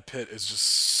 And Brad Pitt is just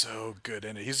so good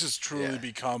in it. He's just truly Yeah.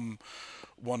 become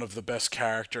one of the best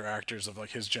character actors of,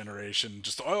 like, his generation,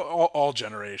 just all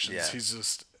generations. Yeah. He's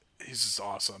just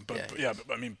awesome. But Yeah.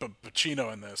 I mean, but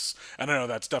Pacino in this, and I know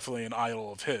that's definitely an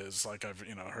idol of his. Like, I've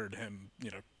heard him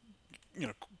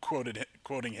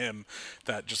quoting him,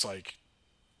 that just, like,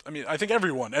 I mean, I think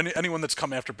anyone that's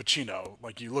come after Pacino,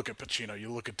 like, you look at Pacino,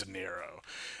 you look at De Niro,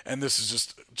 and this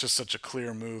is just such a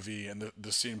clear movie, and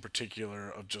the scene in particular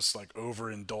of just, like,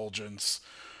 overindulgence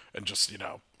and just,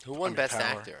 Who won Best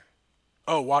power. Actor?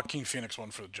 Oh, Joaquin Phoenix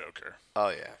won for the Joker, Oh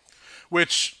yeah.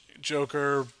 which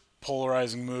Joker,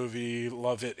 polarizing movie,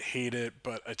 love it, hate it,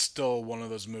 but it's still one of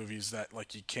those movies that,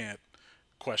 like, you can't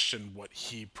question what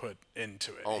he put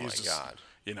into it. Oh He's my just, God.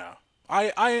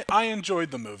 I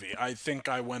enjoyed the movie. I think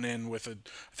I went in I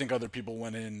think other people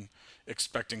went in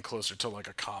expecting closer to, like,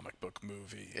 a comic book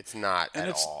movie. It's not and at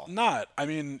it's all. not. I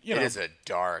mean, It is a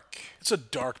dark. it's a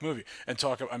dark movie. And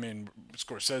I mean,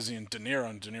 Scorsese and De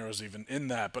Niro's even in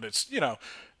that, but it's,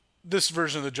 this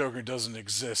version of the Joker doesn't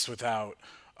exist without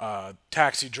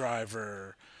Taxi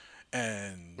Driver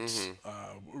and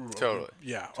Totally.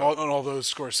 yeah, all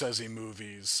those Scorsese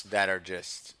movies. That are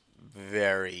just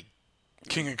very.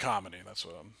 King of comedy. That's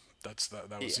what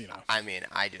that was. You know. I mean,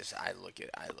 I look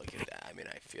at that. I mean,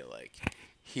 I feel like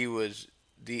he was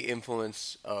the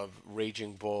influence of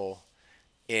Raging Bull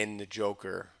in the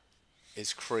Joker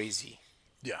is crazy.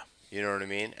 Yeah. You know what I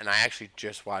mean? And I actually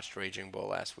just watched Raging Bull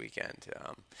last weekend,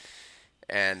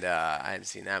 and I hadn't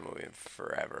seen that movie in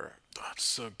forever. Oh, it's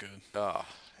so good. Oh,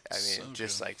 I mean, So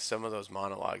just good. like some of those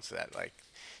monologues that like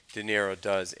De Niro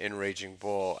does in Raging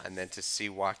Bull, and then to see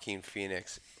Joaquin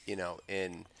Phoenix, you know,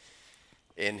 in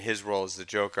his role as the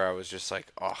Joker, I was just like,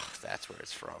 oh, that's where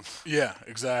it's from. Yeah,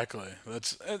 exactly.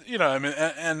 That's you know, I mean,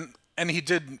 and he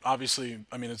did obviously.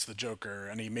 I mean, it's the Joker,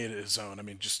 and he made it his own. I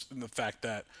mean, just in the fact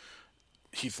that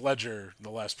Heath Ledger, the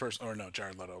last person, or no,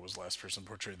 Jared Leto was the last person to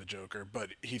portray the Joker, but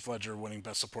Heath Ledger winning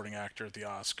Best Supporting Actor at the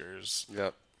Oscars.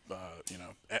 Yep. You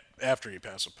know, after he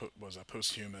passed, was a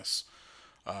posthumous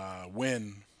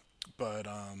win, but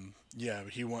yeah,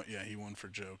 he won. Yeah, he won for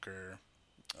Joker.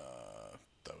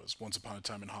 That was Once Upon a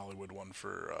Time in Hollywood won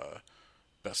for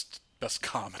best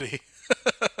comedy.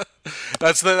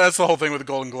 That's the whole thing with the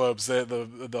Golden Globes.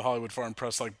 The Hollywood Foreign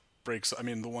Press like breaks. I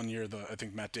mean, the one year I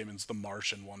think Matt Damon's The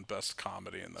Martian won best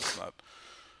comedy, and that's not.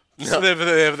 So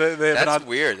they have That's not,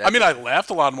 weird. I mean, I laughed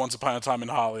a lot in Once Upon a Time in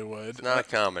Hollywood. It's not a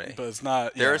comedy. But it's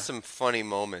not. There yeah. are some funny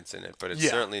moments in it, but it's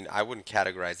Yeah. certainly I wouldn't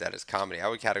categorize that as comedy. I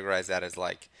would categorize that as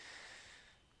like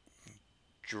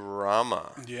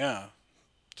drama. Yeah,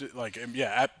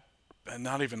 and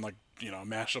not even like a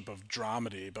mashup of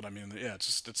dramedy, but I mean, yeah,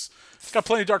 it's got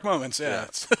plenty of dark moments. Yeah, Yeah.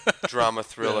 It's Drama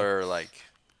thriller, like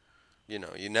you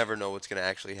never know what's gonna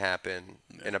actually happen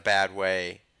in a bad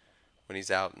way when he's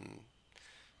out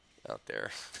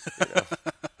there. You know?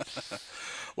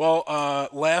 Well,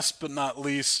 last but not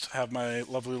least, have my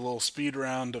lovely little speed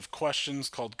round of questions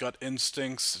called Gut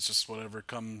Instincts. It's just whatever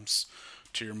comes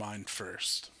to your mind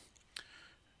first.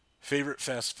 Favorite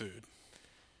fast food?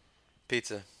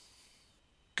 Pizza.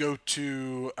 Go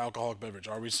to alcoholic beverage.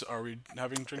 Are we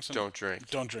having drinks? Don't drink.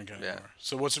 Don't drink anymore. Yeah.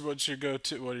 So what's your go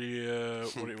to? What are you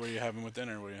what are you having with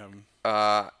dinner? What are you having?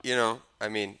 I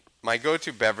mean, my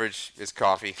go-to beverage is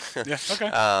coffee. Yeah. Okay.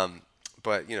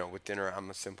 But with dinner, I'm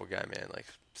a simple guy, man. Like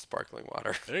sparkling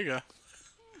water. There you go.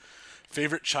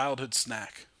 Favorite childhood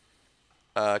snack?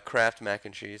 Kraft mac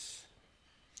and cheese.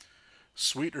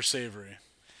 Sweet or savory?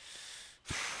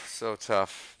 So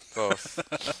tough. Both.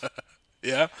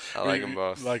 Yeah. I like 'em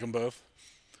both. Like them both.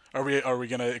 Are we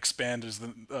gonna expand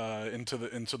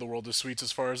into the world of sweets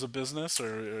as far as a business,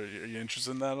 or are you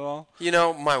interested in that at all?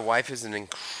 My wife is an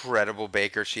incredible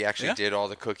baker. She actually Yeah? did all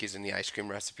the cookies and the ice cream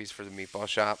recipes for the meatball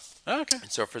shop. Oh, okay.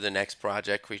 And so for the next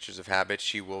project, Creatures of Habit,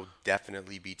 she will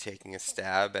definitely be taking a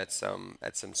stab at some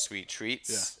sweet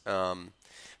treats.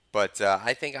 But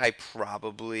I think I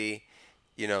probably,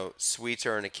 sweets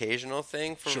are an occasional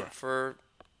thing Sure. for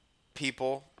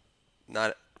people,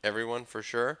 not everyone for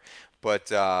sure. But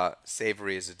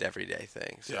savory is an everyday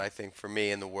thing. So Yeah. I think for me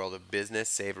in the world of business,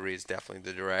 savory is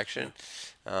definitely the direction.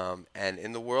 And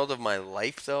in the world of my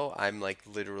life, though, I'm like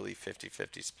literally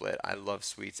 50-50 split. I love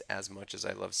sweets as much as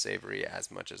I love savory, as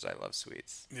much as I love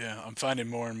sweets. Yeah, I'm finding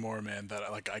more and more, man, that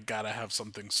I gotta have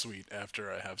something sweet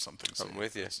after I have something sweet. I'm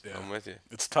with you. Yeah. I'm with you.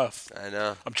 It's tough. I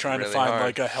know. I'm trying Really to find hard.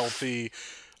 like a healthy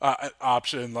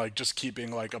option, like just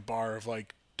keeping like a bar of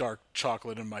like dark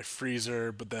chocolate in my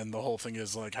freezer, but then the whole thing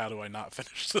is like, how do I not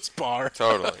finish this bar?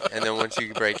 Totally. And then once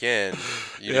you break in,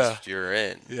 you're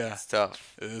in. Yeah. It's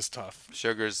tough. It is tough.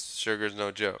 Sugar's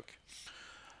no joke.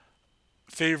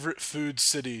 Favorite food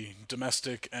city,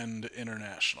 domestic and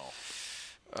international?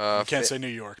 Uh, You can't fa- say New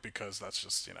York because that's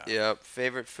just Yep.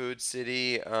 Favorite food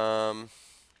city. I'm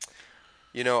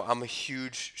a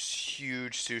huge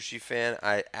sushi fan.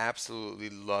 I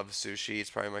absolutely love sushi. It's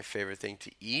probably my favorite thing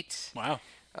to eat. Wow.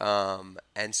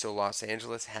 And so Los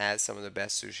Angeles has some of the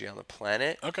best sushi on the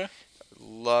planet. Okay.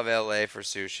 Love LA for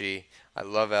sushi. I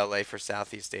love LA for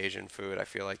Southeast Asian food. I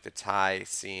feel like the Thai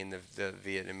scene, the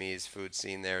Vietnamese food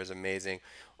scene there is amazing.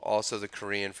 Also, the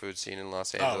Korean food scene in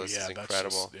Los Angeles is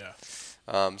incredible.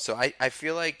 So I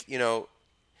feel like,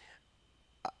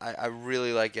 I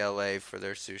really like LA for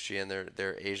their sushi and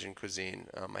their Asian cuisine.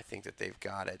 I think that they've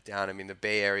got it down. I mean, the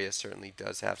Bay Area certainly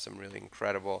does have some really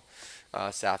incredible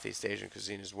Southeast Asian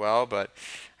cuisine as well, but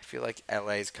I feel like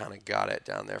LA's kind of got it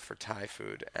down there for Thai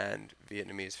food and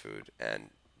Vietnamese food and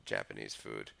Japanese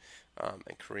food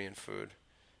and Korean food,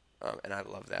 and I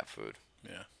love that food.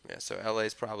 Yeah. Yeah, so LA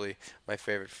is probably my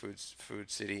favorite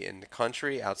food city in the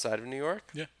country outside of New York.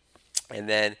 Yeah. And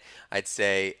then I'd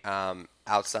say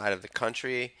outside of the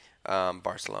country,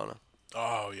 Barcelona.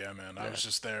 Oh yeah, man. I was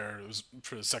just there. It was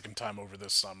for the second time over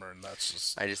this summer, and that's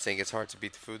just I just think it's hard to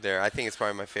beat the food there. I think it's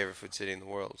probably my favorite food city in the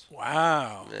world.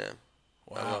 wow. Yeah.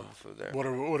 I Wow. love the food there. What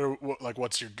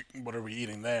are we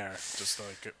eating there? Just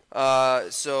like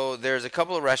So there's a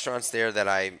couple of restaurants there that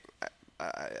I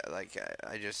like.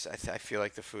 I feel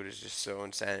like the food is just so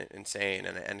insane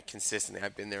and consistently.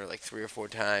 I've been there like 3 or 4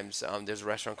 times. There's a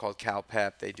restaurant called Cal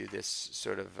Pep. They do this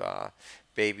sort of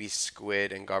baby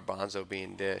squid and garbanzo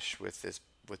bean dish with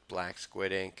black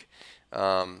squid ink.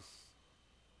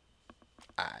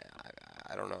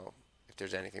 I don't know if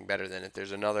there's anything better than it.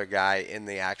 There's another guy in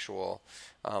the actual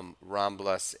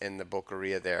Ramblas in the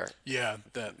Boqueria there. yeah,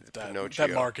 that Pinocchio.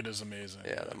 market is amazing.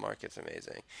 Yeah, the market's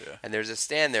amazing. Yeah. And there's a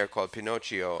stand there called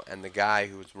Pinocchio, and the guy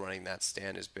who's running that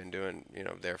stand has been doing,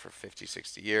 there for 50,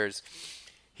 60 years.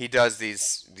 He does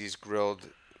these grilled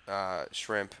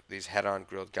shrimp, these head-on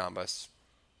grilled gambas.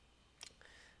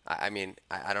 I mean,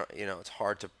 I don't, it's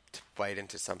hard to bite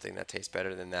into something that tastes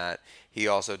better than that. He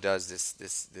also does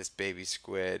this baby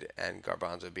squid and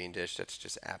garbanzo bean dish that's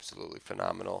just absolutely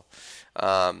phenomenal.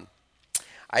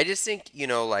 I just think,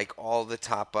 like all the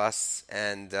tapas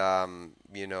and, the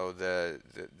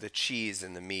cheese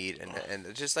and the meat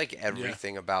and just like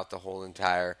everything about the whole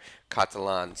entire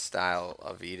Catalan style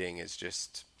of eating is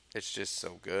it's just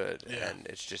so good. Yeah. And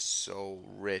it's just so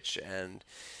rich and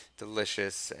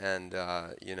delicious. And,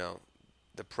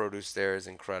 the produce there is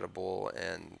incredible.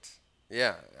 And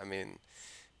yeah, I mean,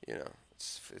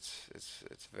 it's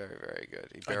very, very good.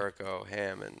 Iberico,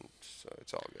 ham, and so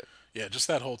it's all good. Yeah, just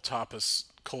that whole tapas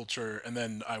culture, and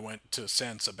then I went to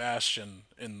San Sebastian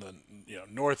in the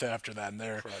north after that, and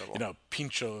there, Incredible.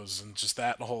 pinchos and just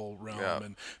that whole realm, Yeah.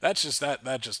 and that's just that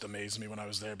just amazed me when I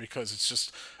was there because it's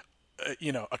just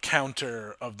a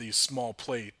counter of these small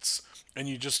plates, and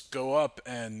you just go up,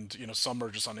 and some are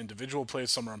just on individual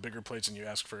plates, some are on bigger plates, and you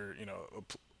ask for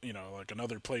like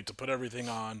another plate to put everything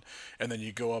on, and then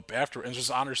you go up after, and it's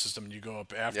just honor system, and you go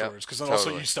up afterwards, because then also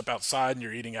totally. you step outside and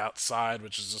you're eating outside,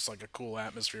 which is just like a cool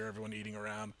atmosphere, everyone eating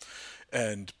around.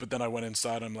 But then I went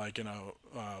inside, I'm like, uno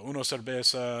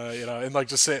cerveza, and like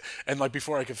just say, and like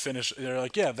before I could finish, they're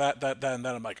like, yeah, that, and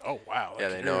then I'm like, oh wow, Yeah,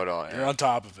 like, they know it all, You're yeah. on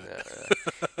top of it.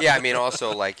 Yeah, I mean,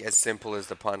 also like as simple as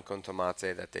the pan con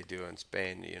tomate that they do in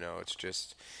Spain. It's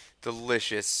just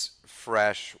delicious,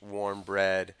 fresh, warm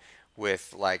bread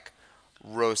with like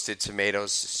roasted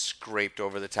tomatoes scraped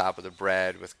over the top of the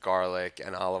bread with garlic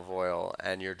and olive oil,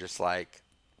 and you're just like,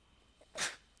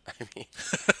 I mean,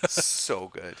 so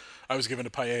good. I was given a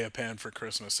paella pan for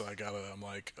Christmas, so I'm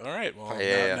like, all right, well,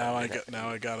 Paella. now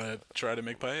I gotta try to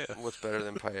make paella. What's better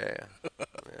than paella?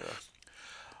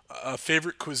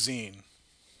 Favorite cuisine?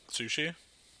 Sushi?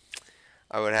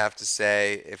 I would have to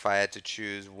say if I had to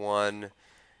choose one,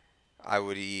 I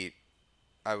would eat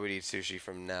sushi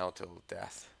from now till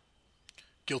death.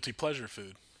 Guilty pleasure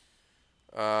food?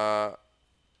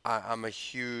 I'm a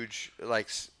huge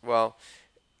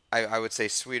I would say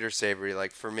sweet or savory.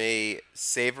 Like for me,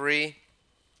 savory.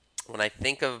 When I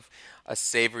think of a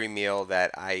savory meal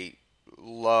that I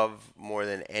love more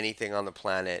than anything on the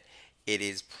planet, it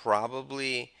is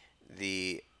probably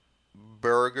the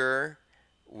burger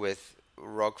with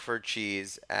Roquefort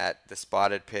cheese at the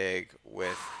Spotted Pig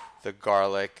with the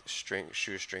garlic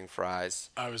shoestring fries.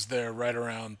 I was there right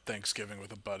around Thanksgiving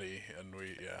with a buddy, and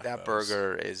That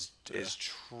burger is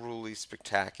truly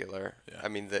spectacular. Yeah. I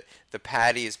mean, the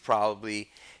patty is probably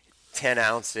 10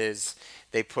 ounces.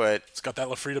 They put it's got that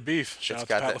La Frida beef. Shout out to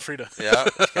got Pat that, La Frida. Yeah,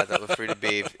 it's got that La Frida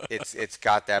beef. It's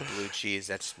got that blue cheese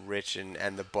that's rich,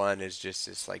 and the bun is just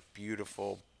this like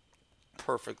beautiful,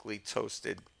 perfectly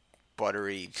toasted,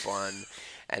 buttery bun.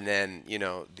 And then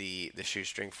the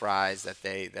shoestring fries that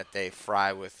they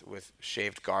fry with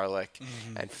shaved garlic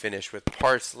and finish with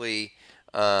parsley.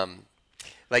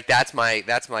 Like that's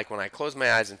like when I close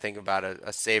my eyes and think about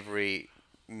a savory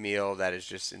meal that is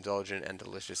just indulgent and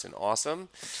delicious and awesome,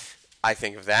 I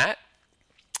think of that.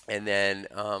 And then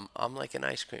I'm like an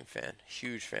ice cream fan,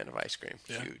 huge fan of ice cream,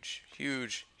 Yeah.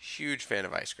 huge fan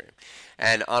of ice cream.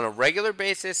 And on a regular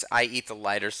basis, I eat the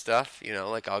lighter stuff.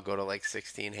 Like I'll go to like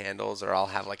 16 handles, or I'll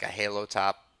have like a Halo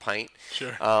Top pint.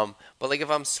 Sure. But like if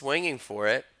I'm swinging for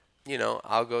it,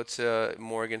 I'll go to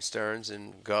Morgan Stearns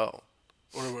and go.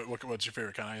 Or what's your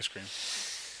favorite kind of ice cream?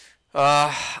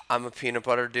 I'm a peanut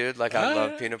butter dude. Like I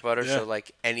love yeah. peanut butter, Yeah. so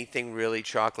like anything really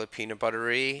chocolate peanut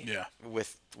buttery. Yeah.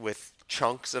 With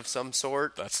chunks of some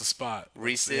sort. That's the spot.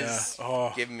 Reese's. Yeah.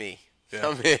 Oh, Give me. Yeah.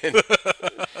 Come in.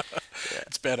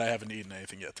 it's bad I haven't eaten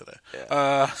anything yet today.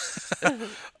 Yeah.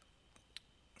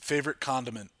 Favorite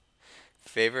condiment?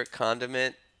 Favorite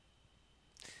condiment?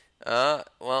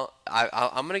 Well,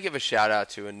 I'm gonna give a shout out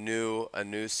to a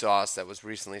new sauce that was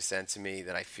recently sent to me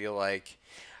that I feel like,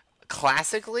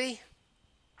 classically,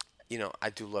 I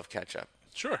do love ketchup.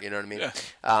 Sure. You know what I mean?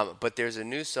 Yeah. But there's a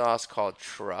new sauce called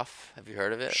Truff. Have you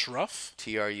heard of it? Truff?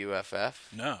 Truff.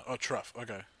 No. Oh, truff.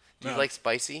 Okay. Do you No. like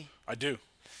spicy? I do.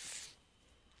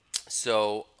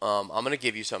 So I'm gonna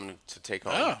give you something to take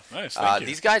home. Oh, nice. Thank you.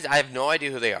 These guys, I have no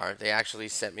idea who they are. They actually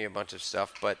sent me a bunch of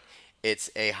stuff, but it's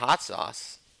a hot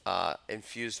sauce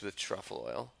infused with truffle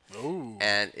oil, Ooh.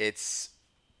 and it's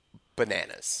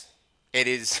bananas. It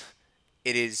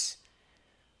is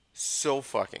so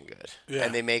fucking good. Yeah.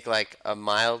 And they make like a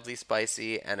mildly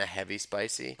spicy and a heavy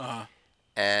spicy,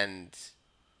 and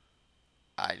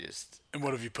I just And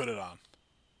what have you put it on?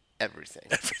 everything.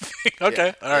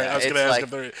 Okay. Yeah, All right. yeah, I was going it's to ask like- if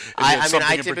there.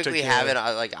 I typically have it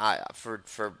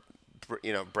for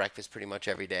breakfast pretty much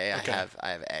every day. Okay. I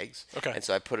have eggs, Okay. and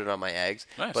so I put it on my eggs.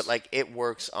 Nice. But like it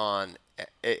works on.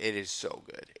 It is so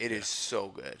good. It is so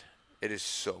good. It is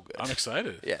so good. I'm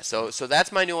excited. Yeah, so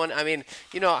that's my new one. I mean,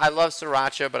 I love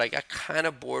sriracha, but I got kind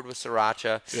of bored with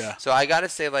sriracha. Yeah. So I got to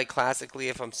say, like, classically,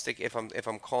 if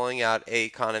I'm calling out a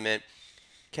condiment,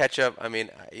 ketchup. I mean,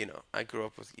 I grew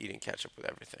up with eating ketchup with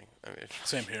everything. I mean,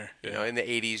 Same here. Yeah. in the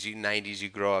 80s, 90s, you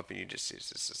grow up and it's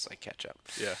just like ketchup.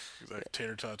 Yeah. Like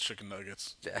tater tots, chicken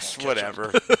nuggets. Yes, ketchup. whatever.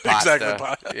 Exactly.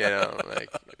 Pasta,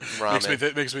 like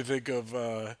ramen. Makes me think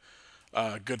of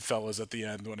Goodfellas at the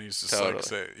end when he's just Totally. like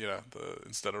say,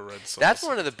 instead of red sauce. That's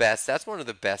one of the best. That's one of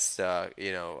the best.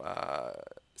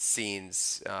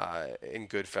 Scenes in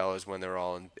Goodfellas when they're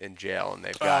all in jail and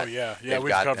they've got. Oh yeah, they've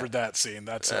we've got covered that scene.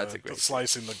 That's a great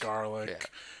slicing the garlic. Yeah.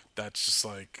 That's just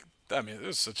like, I mean,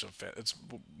 it's such a it's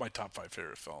my top 5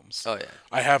 favorite films. Oh yeah.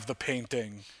 I have the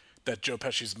painting that Joe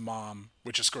Pesci's mom,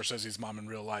 which is Scorsese's mom in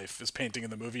real life, is painting in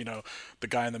the movie. The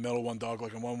guy in the middle, one dog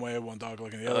looking one way, one dog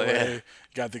looking the other yeah. way. You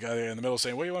got the guy there in the middle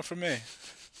saying, "What do you want from me?"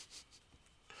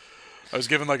 I was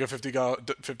given like a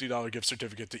 $50 gift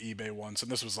certificate to eBay once,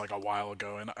 and this was like a while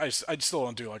ago. And I still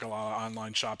don't do like a lot of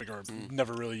online shopping, or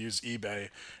never really use eBay.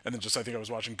 And then I think I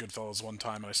was watching Goodfellas one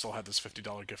time, and I still had this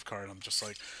 $50 gift card. And I'm just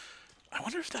like, I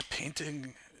wonder if that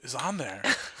painting is on there.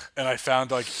 And I found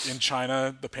like in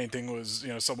China, the painting was,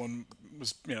 someone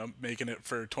was, making it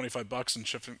for $25, and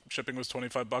shipping was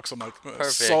 $25. I'm like,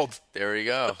 Perfect. sold. There you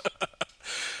go.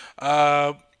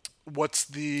 What's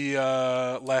the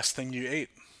last thing you ate?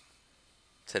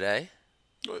 Today.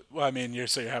 Well, I mean, you're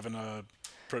having a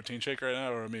protein shake right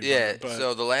now, or maybe Yeah. but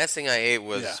So the last thing I ate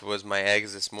was Yeah. was my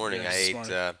eggs this morning. Eggs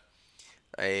this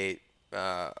I ate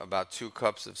about 2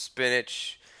 cups of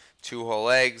spinach, 2 whole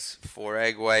eggs, 4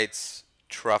 egg whites,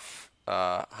 truff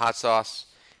hot sauce,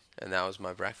 and that was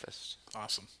my breakfast.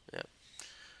 awesome. Yeah.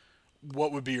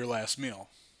 What would be your last meal?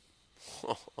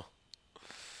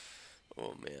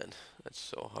 Oh man, that's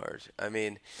so hard. I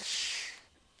mean,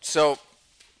 so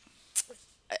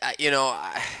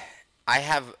I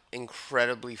have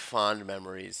incredibly fond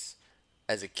memories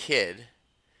as a kid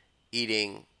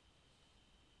eating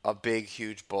a big,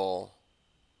 huge bowl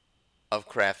of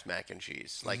Kraft mac and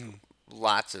cheese, like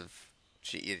lots of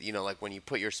cheese. Like when you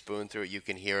put your spoon through it, you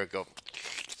can hear it go.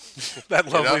 That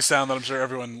lovely sound that I'm sure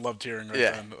everyone loved hearing right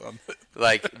Yeah. then.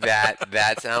 Like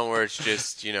that sound where it's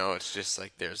just it's just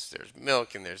like there's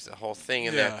milk and there's the whole thing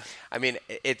in Yeah. there. I mean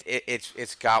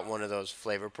it's got one of those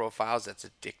flavor profiles that's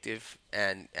addictive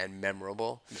and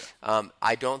memorable. Yeah.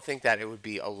 I don't think that it would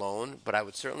be alone, but I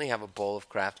would certainly have a bowl of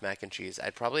Kraft mac and cheese.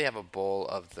 I'd probably have a bowl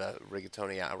of the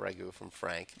rigatoni al ragu from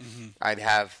Frank. I'd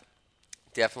have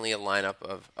definitely a lineup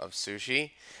of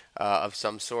sushi of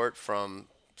some sort from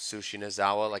Sushi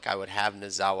Nozawa. Like I would have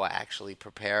Nozawa actually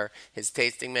prepare his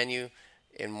tasting menu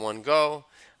in one go,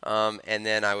 and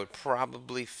then I would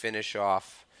probably finish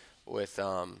off with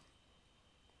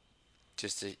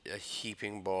just a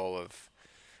heaping bowl of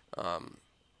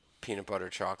peanut butter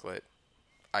chocolate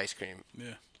ice cream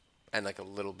Yeah. and like a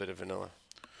little bit of vanilla.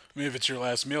 I mean, if it's your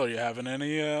last meal, are you having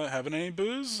any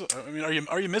booze? I mean,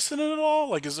 are you missing it at all?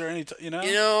 Like, is there any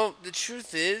The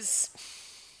truth is,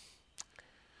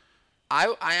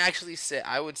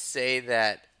 I would say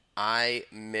that I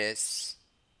miss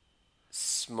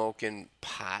smoking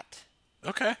pot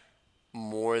Okay.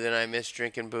 more than I miss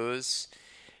drinking booze,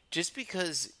 just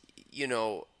because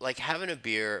like having a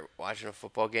beer watching a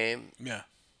football game Yeah.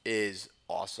 is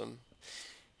awesome.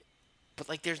 But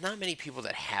like, there's not many people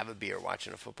that have a beer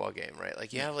watching a football game, right?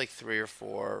 Like, you have like 3 or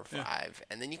 4 or 5,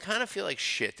 and then you kind of feel like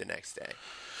shit the next day.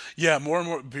 Yeah, more and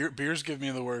more beers give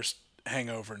me the worst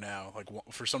hangover now? Like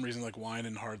for some reason, like wine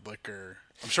and hard liquor.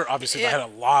 I'm sure, obviously, if I Yeah. had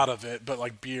a lot of it, but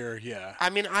like beer, yeah. I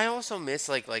mean, I also miss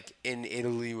like in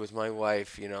Italy with my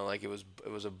wife. Like it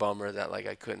was a bummer that like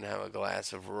I couldn't have a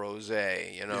glass of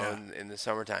rosé, Yeah. in the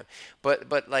summertime.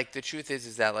 But like the truth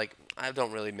is that like I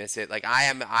don't really miss it. Like I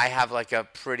have like a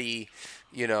pretty,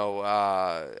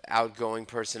 outgoing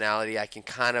personality. I can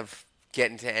kind of get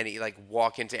into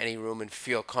walk into any room and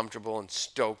feel comfortable and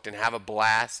stoked and have a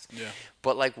blast. Yeah.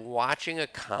 But like watching a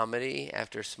comedy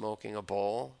after smoking a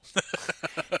bowl,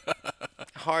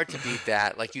 hard to beat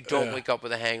that. Like you don't Yeah. wake up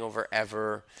with a hangover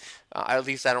ever. At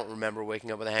least I don't remember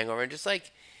waking up with a hangover. And just like,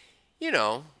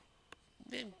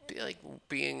 like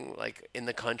being like in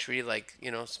the country, like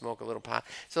smoke a little pot.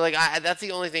 So like that's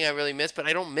the only thing I really miss, but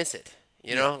I don't miss it.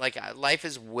 Like life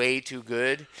is way too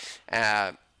good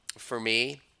for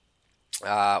me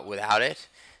without it,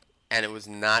 and it was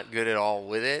not good at all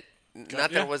with it. Not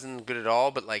that yeah. it wasn't good at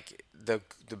all, but like the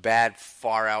bad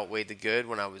far outweighed the good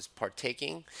when I was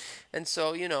partaking, and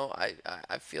so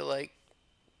I feel like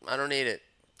I don't need it.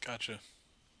 Gotcha.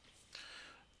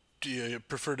 Do you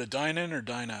prefer to dine in or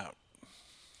dine out?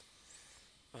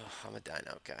 Ugh, I'm a dine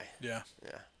out guy. Yeah.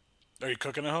 Yeah, Are you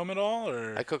cooking at home at all,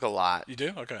 or I cook a lot. you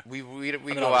do? Okay. We I mean,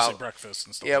 go obviously out. breakfast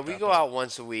and stuff. Yeah, like we that, go but- out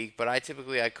once a week, but I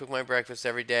cook my breakfast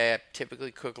every day. I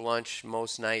typically cook lunch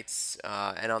most nights,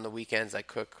 and on the weekends I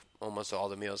cook almost all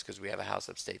the meals because we have a house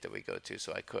upstate that we go to,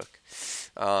 so I cook.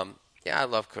 Yeah, I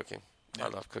love cooking. I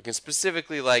love cooking.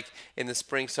 Specifically, like in the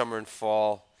spring, summer, and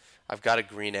fall, I've got a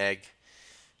green egg,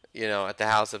 at the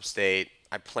house upstate.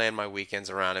 I plan my weekends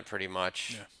around it pretty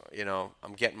much.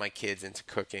 I'm getting my kids into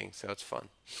cooking, so it's fun.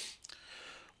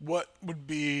 What would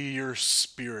be your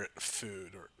spirit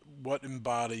food, or what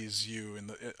embodies you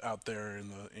out there in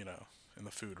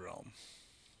the food realm?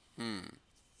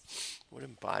 What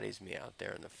embodies me out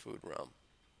there in the food realm?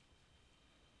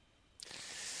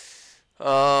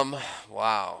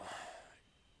 Wow.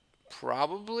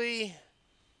 Probably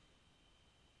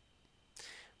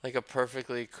like a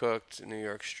perfectly cooked New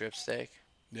York strip steak.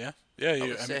 Yeah, yeah,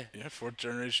 would say. fourth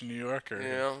generation New Yorker.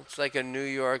 It's like a New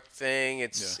York thing.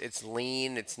 It's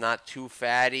lean. It's not too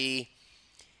fatty.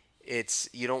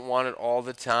 You don't want it all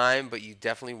the time, but you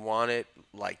definitely want it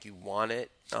like you want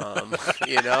it. It's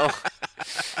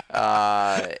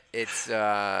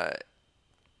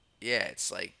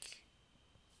like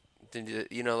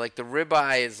like the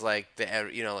ribeye is like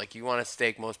like you want a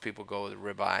steak, most people go with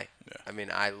ribeye. Yeah. I mean,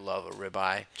 I love a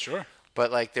ribeye. Sure.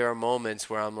 But like there are moments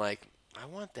where I'm like, I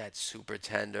want that super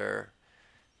tender,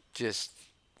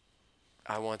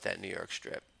 I want that New York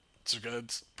strip. It's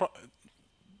good.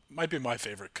 Might be my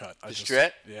favorite cut. The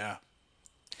strip? Yeah.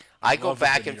 I go love a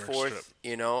back good and New York forth.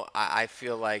 strip. I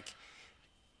feel like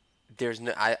there's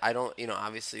no. I don't.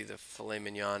 Obviously the filet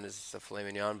mignon is the filet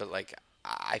mignon, but like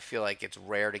I feel like it's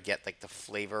rare to get like the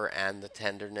flavor and the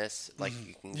tenderness like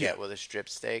you can get with a strip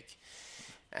steak.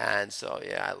 And so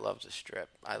yeah, I love the strip.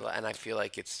 And I feel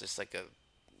like it's just like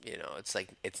it's like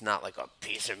it's not like a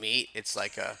piece of meat. It's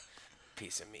like a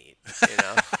piece of meat.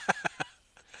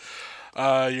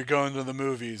 You're going to the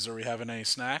movies. Are we having any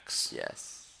snacks?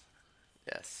 Yes,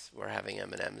 we're having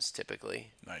M&Ms typically,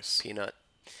 Nice. peanut,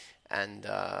 and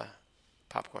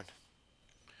popcorn.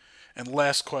 And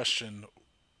last question.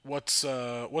 What's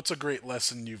a great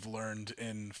lesson you've learned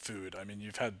in food? I mean,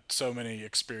 you've had so many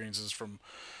experiences from,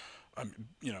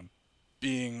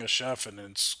 being a chef and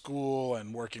in school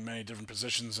and working many different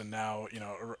positions, and now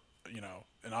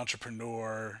an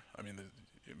entrepreneur. I mean,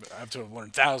 I have to have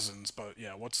learned thousands, but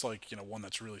yeah, what's like one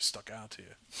that's really stuck out to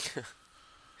you?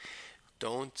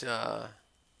 Don't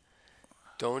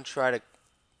try to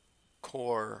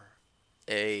core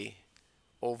a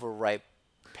overripe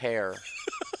pear.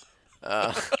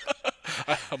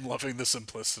 I'm loving the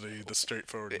simplicity, the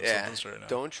straightforwardness of this right now.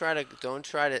 Don't try to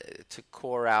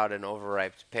core out an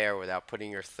overripe pear without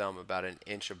putting your thumb about an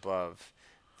inch above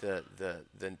the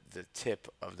tip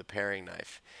of the paring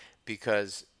knife,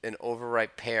 because an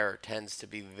overripe pear tends to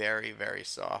be very, very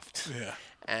soft. Yeah.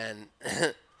 And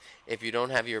if you don't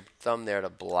have your thumb there to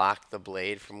block the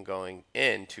blade from going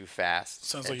in too fast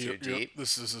Sounds and like too deep.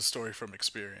 this is a story from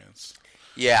experience.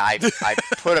 Yeah, I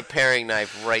put a paring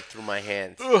knife right through my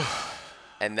hand,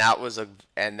 and that was a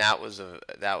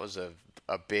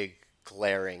big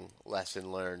glaring lesson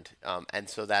learned. And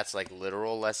so that's like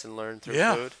literal lesson learned through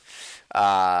Yeah. food,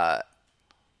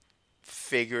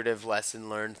 figurative lesson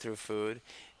learned through food.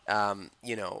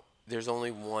 There's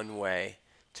only one way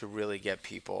to really get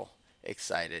people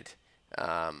excited,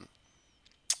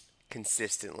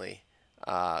 consistently,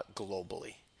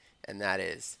 globally, and that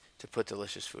is to put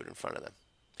delicious food in front of them.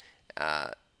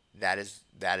 That has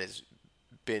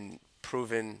been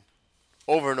proven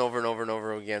over and over and over and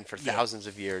over again for thousands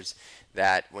of years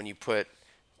that when you put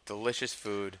delicious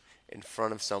food in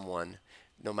front of someone,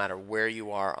 no matter where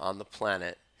you are on the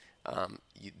planet,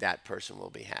 that person will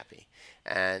be happy.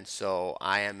 And so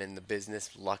I am in the business,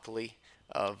 luckily,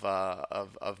 of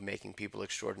making people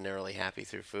extraordinarily happy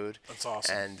through food. That's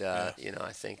awesome. And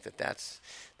I think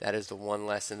that is the one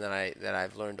lesson that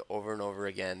I've learned over and over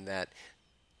again, that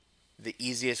the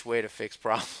easiest way to fix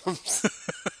problems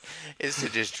is to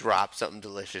just drop something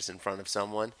delicious in front of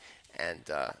someone, and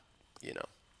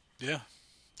Yeah.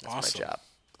 that's Awesome. my job.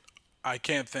 I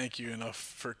can't thank you enough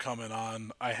for coming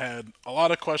on. I had a lot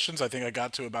of questions. I think I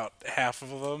got to about half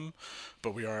of them,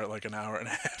 but we are at like an hour and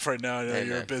a half right now. I know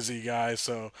you're a busy guy,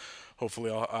 so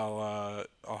hopefully I'll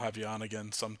have you on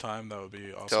again sometime. That would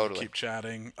be awesome. Totally. Keep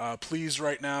chatting. Please,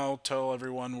 right now, tell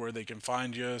everyone where they can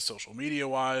find you, social media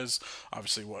wise.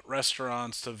 Obviously, what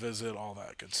restaurants to visit, all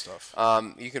that good stuff.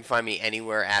 You can find me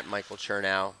anywhere at Michael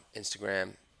Chernow,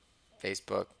 Instagram,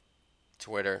 Facebook,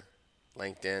 Twitter,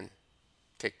 LinkedIn,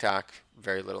 TikTok.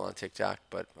 Very little on TikTok,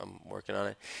 but I'm working on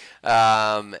it.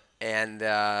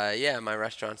 My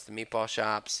restaurants, the Meatball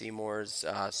Shop, Seymour's.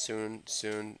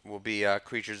 Soon will be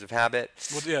Creatures of Habit.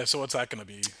 Well, yeah. So what's that going to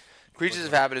be? Creatures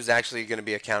of Habit is actually going to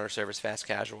be a counter service fast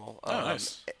casual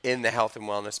Nice. in the health and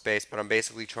wellness space, but I'm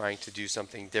basically trying to do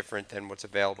something different than what's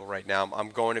available right now. I'm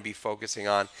going to be focusing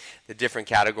on the different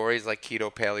categories like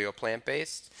keto, paleo,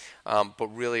 plant-based, but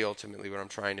really ultimately what I'm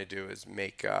trying to do is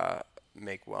make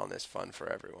wellness fun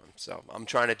for everyone. So I'm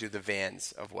trying to do the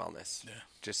Vans of wellness. Yeah.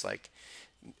 Just like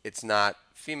it's not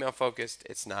female focused,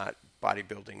 it's not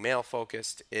bodybuilding male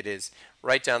focused. It is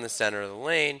right down the center of the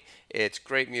lane. It's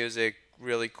great music,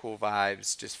 really cool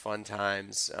vibes, just fun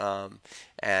times. And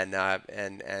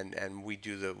we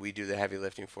do the heavy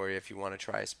lifting for you if you want to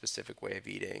try a specific way of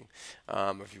eating.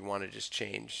 If you want to just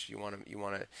change, you want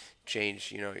to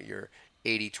change, your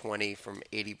 80-20 from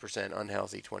 80%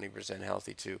 unhealthy, 20%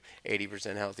 healthy to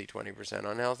 80% healthy, 20%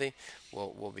 unhealthy,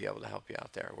 we'll be able to help you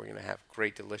out there. We're going to have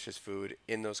great, delicious food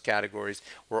in those categories.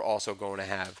 We're also going to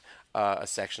have a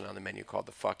section on the menu called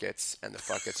the Fuckets, and the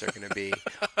Fuckets are going to be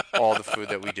all the food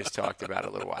that we just talked about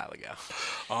a little while ago.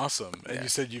 Awesome. And you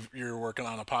said you're working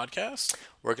on a podcast?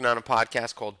 Working on a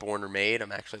podcast called Born or Made.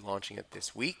 I'm actually launching it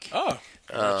this week. Oh,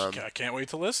 I can't wait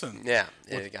to listen. Yeah,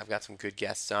 I've got some good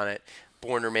guests on it.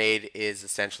 Born or Made is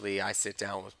essentially I sit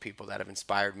down with people that have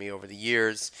inspired me over the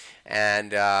years,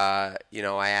 and I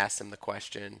ask them the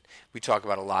question. We talk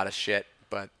about a lot of shit,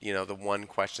 but the one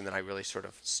question that I really sort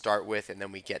of start with, and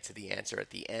then we get to the answer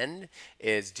at the end,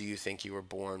 is: do you think you were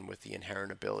born with the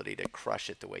inherent ability to crush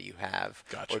it the way you have,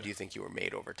 Gotcha. or do you think you were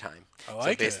made over time? I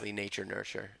like so basically, nature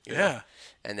nurture. you Yeah. know?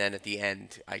 And then at the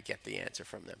end, I get the answer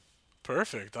from them.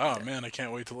 Perfect. Oh, man, I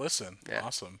can't wait to listen. Yeah.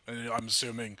 Awesome. And I'm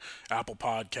assuming Apple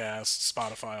Podcasts,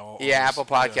 Spotify. All Yeah, those- Apple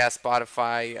Podcasts,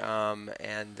 Spotify,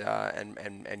 and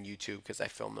YouTube, because I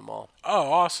film them all.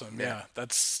 Oh, awesome. Yeah.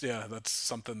 Yeah. That's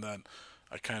something that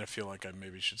I kind of feel like I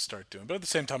maybe should start doing. But at the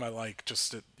same time, I like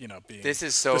just it, being. This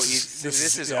is so easy.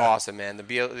 This is yeah. awesome, man. The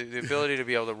ability to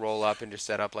be able to roll up and just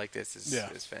set up like this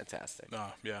is fantastic.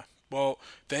 Oh, yeah. Well,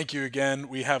 thank you again.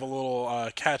 We have a little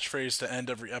catchphrase to end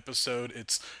every episode.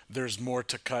 It's "There's more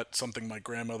to cut." Something my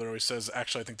grandmother always says.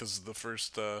 Actually, I think this is the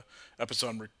first episode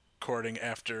I'm recording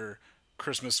after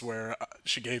Christmas where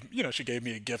she gave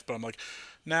me a gift, but I'm like,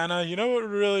 Nana, you know what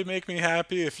would really make me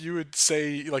happy if you would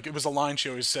say, like, it was a line she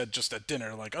always said just at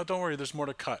dinner, like, oh, don't worry, there's more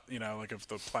to cut, like if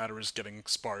the platter is getting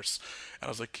sparse. And I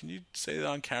was like, can you say that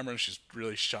on camera? And she's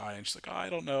really shy, and she's like, oh,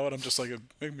 I don't know. And I'm just like, it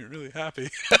made me really happy.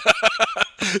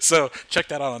 So check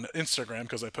that out on Instagram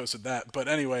because I posted that. But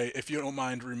anyway, if you don't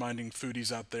mind reminding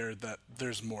foodies out there that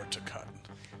there's more to cut.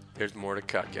 There's more to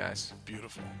cut, guys.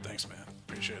 Beautiful. Thanks, man.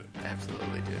 Appreciate it.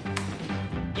 Absolutely, dude.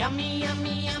 Yummy,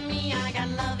 yummy, yummy, I got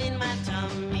love in my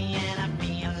tummy and I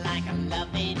feel like I'm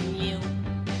loving you.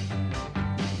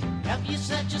 Love you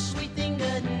such a sweet thing.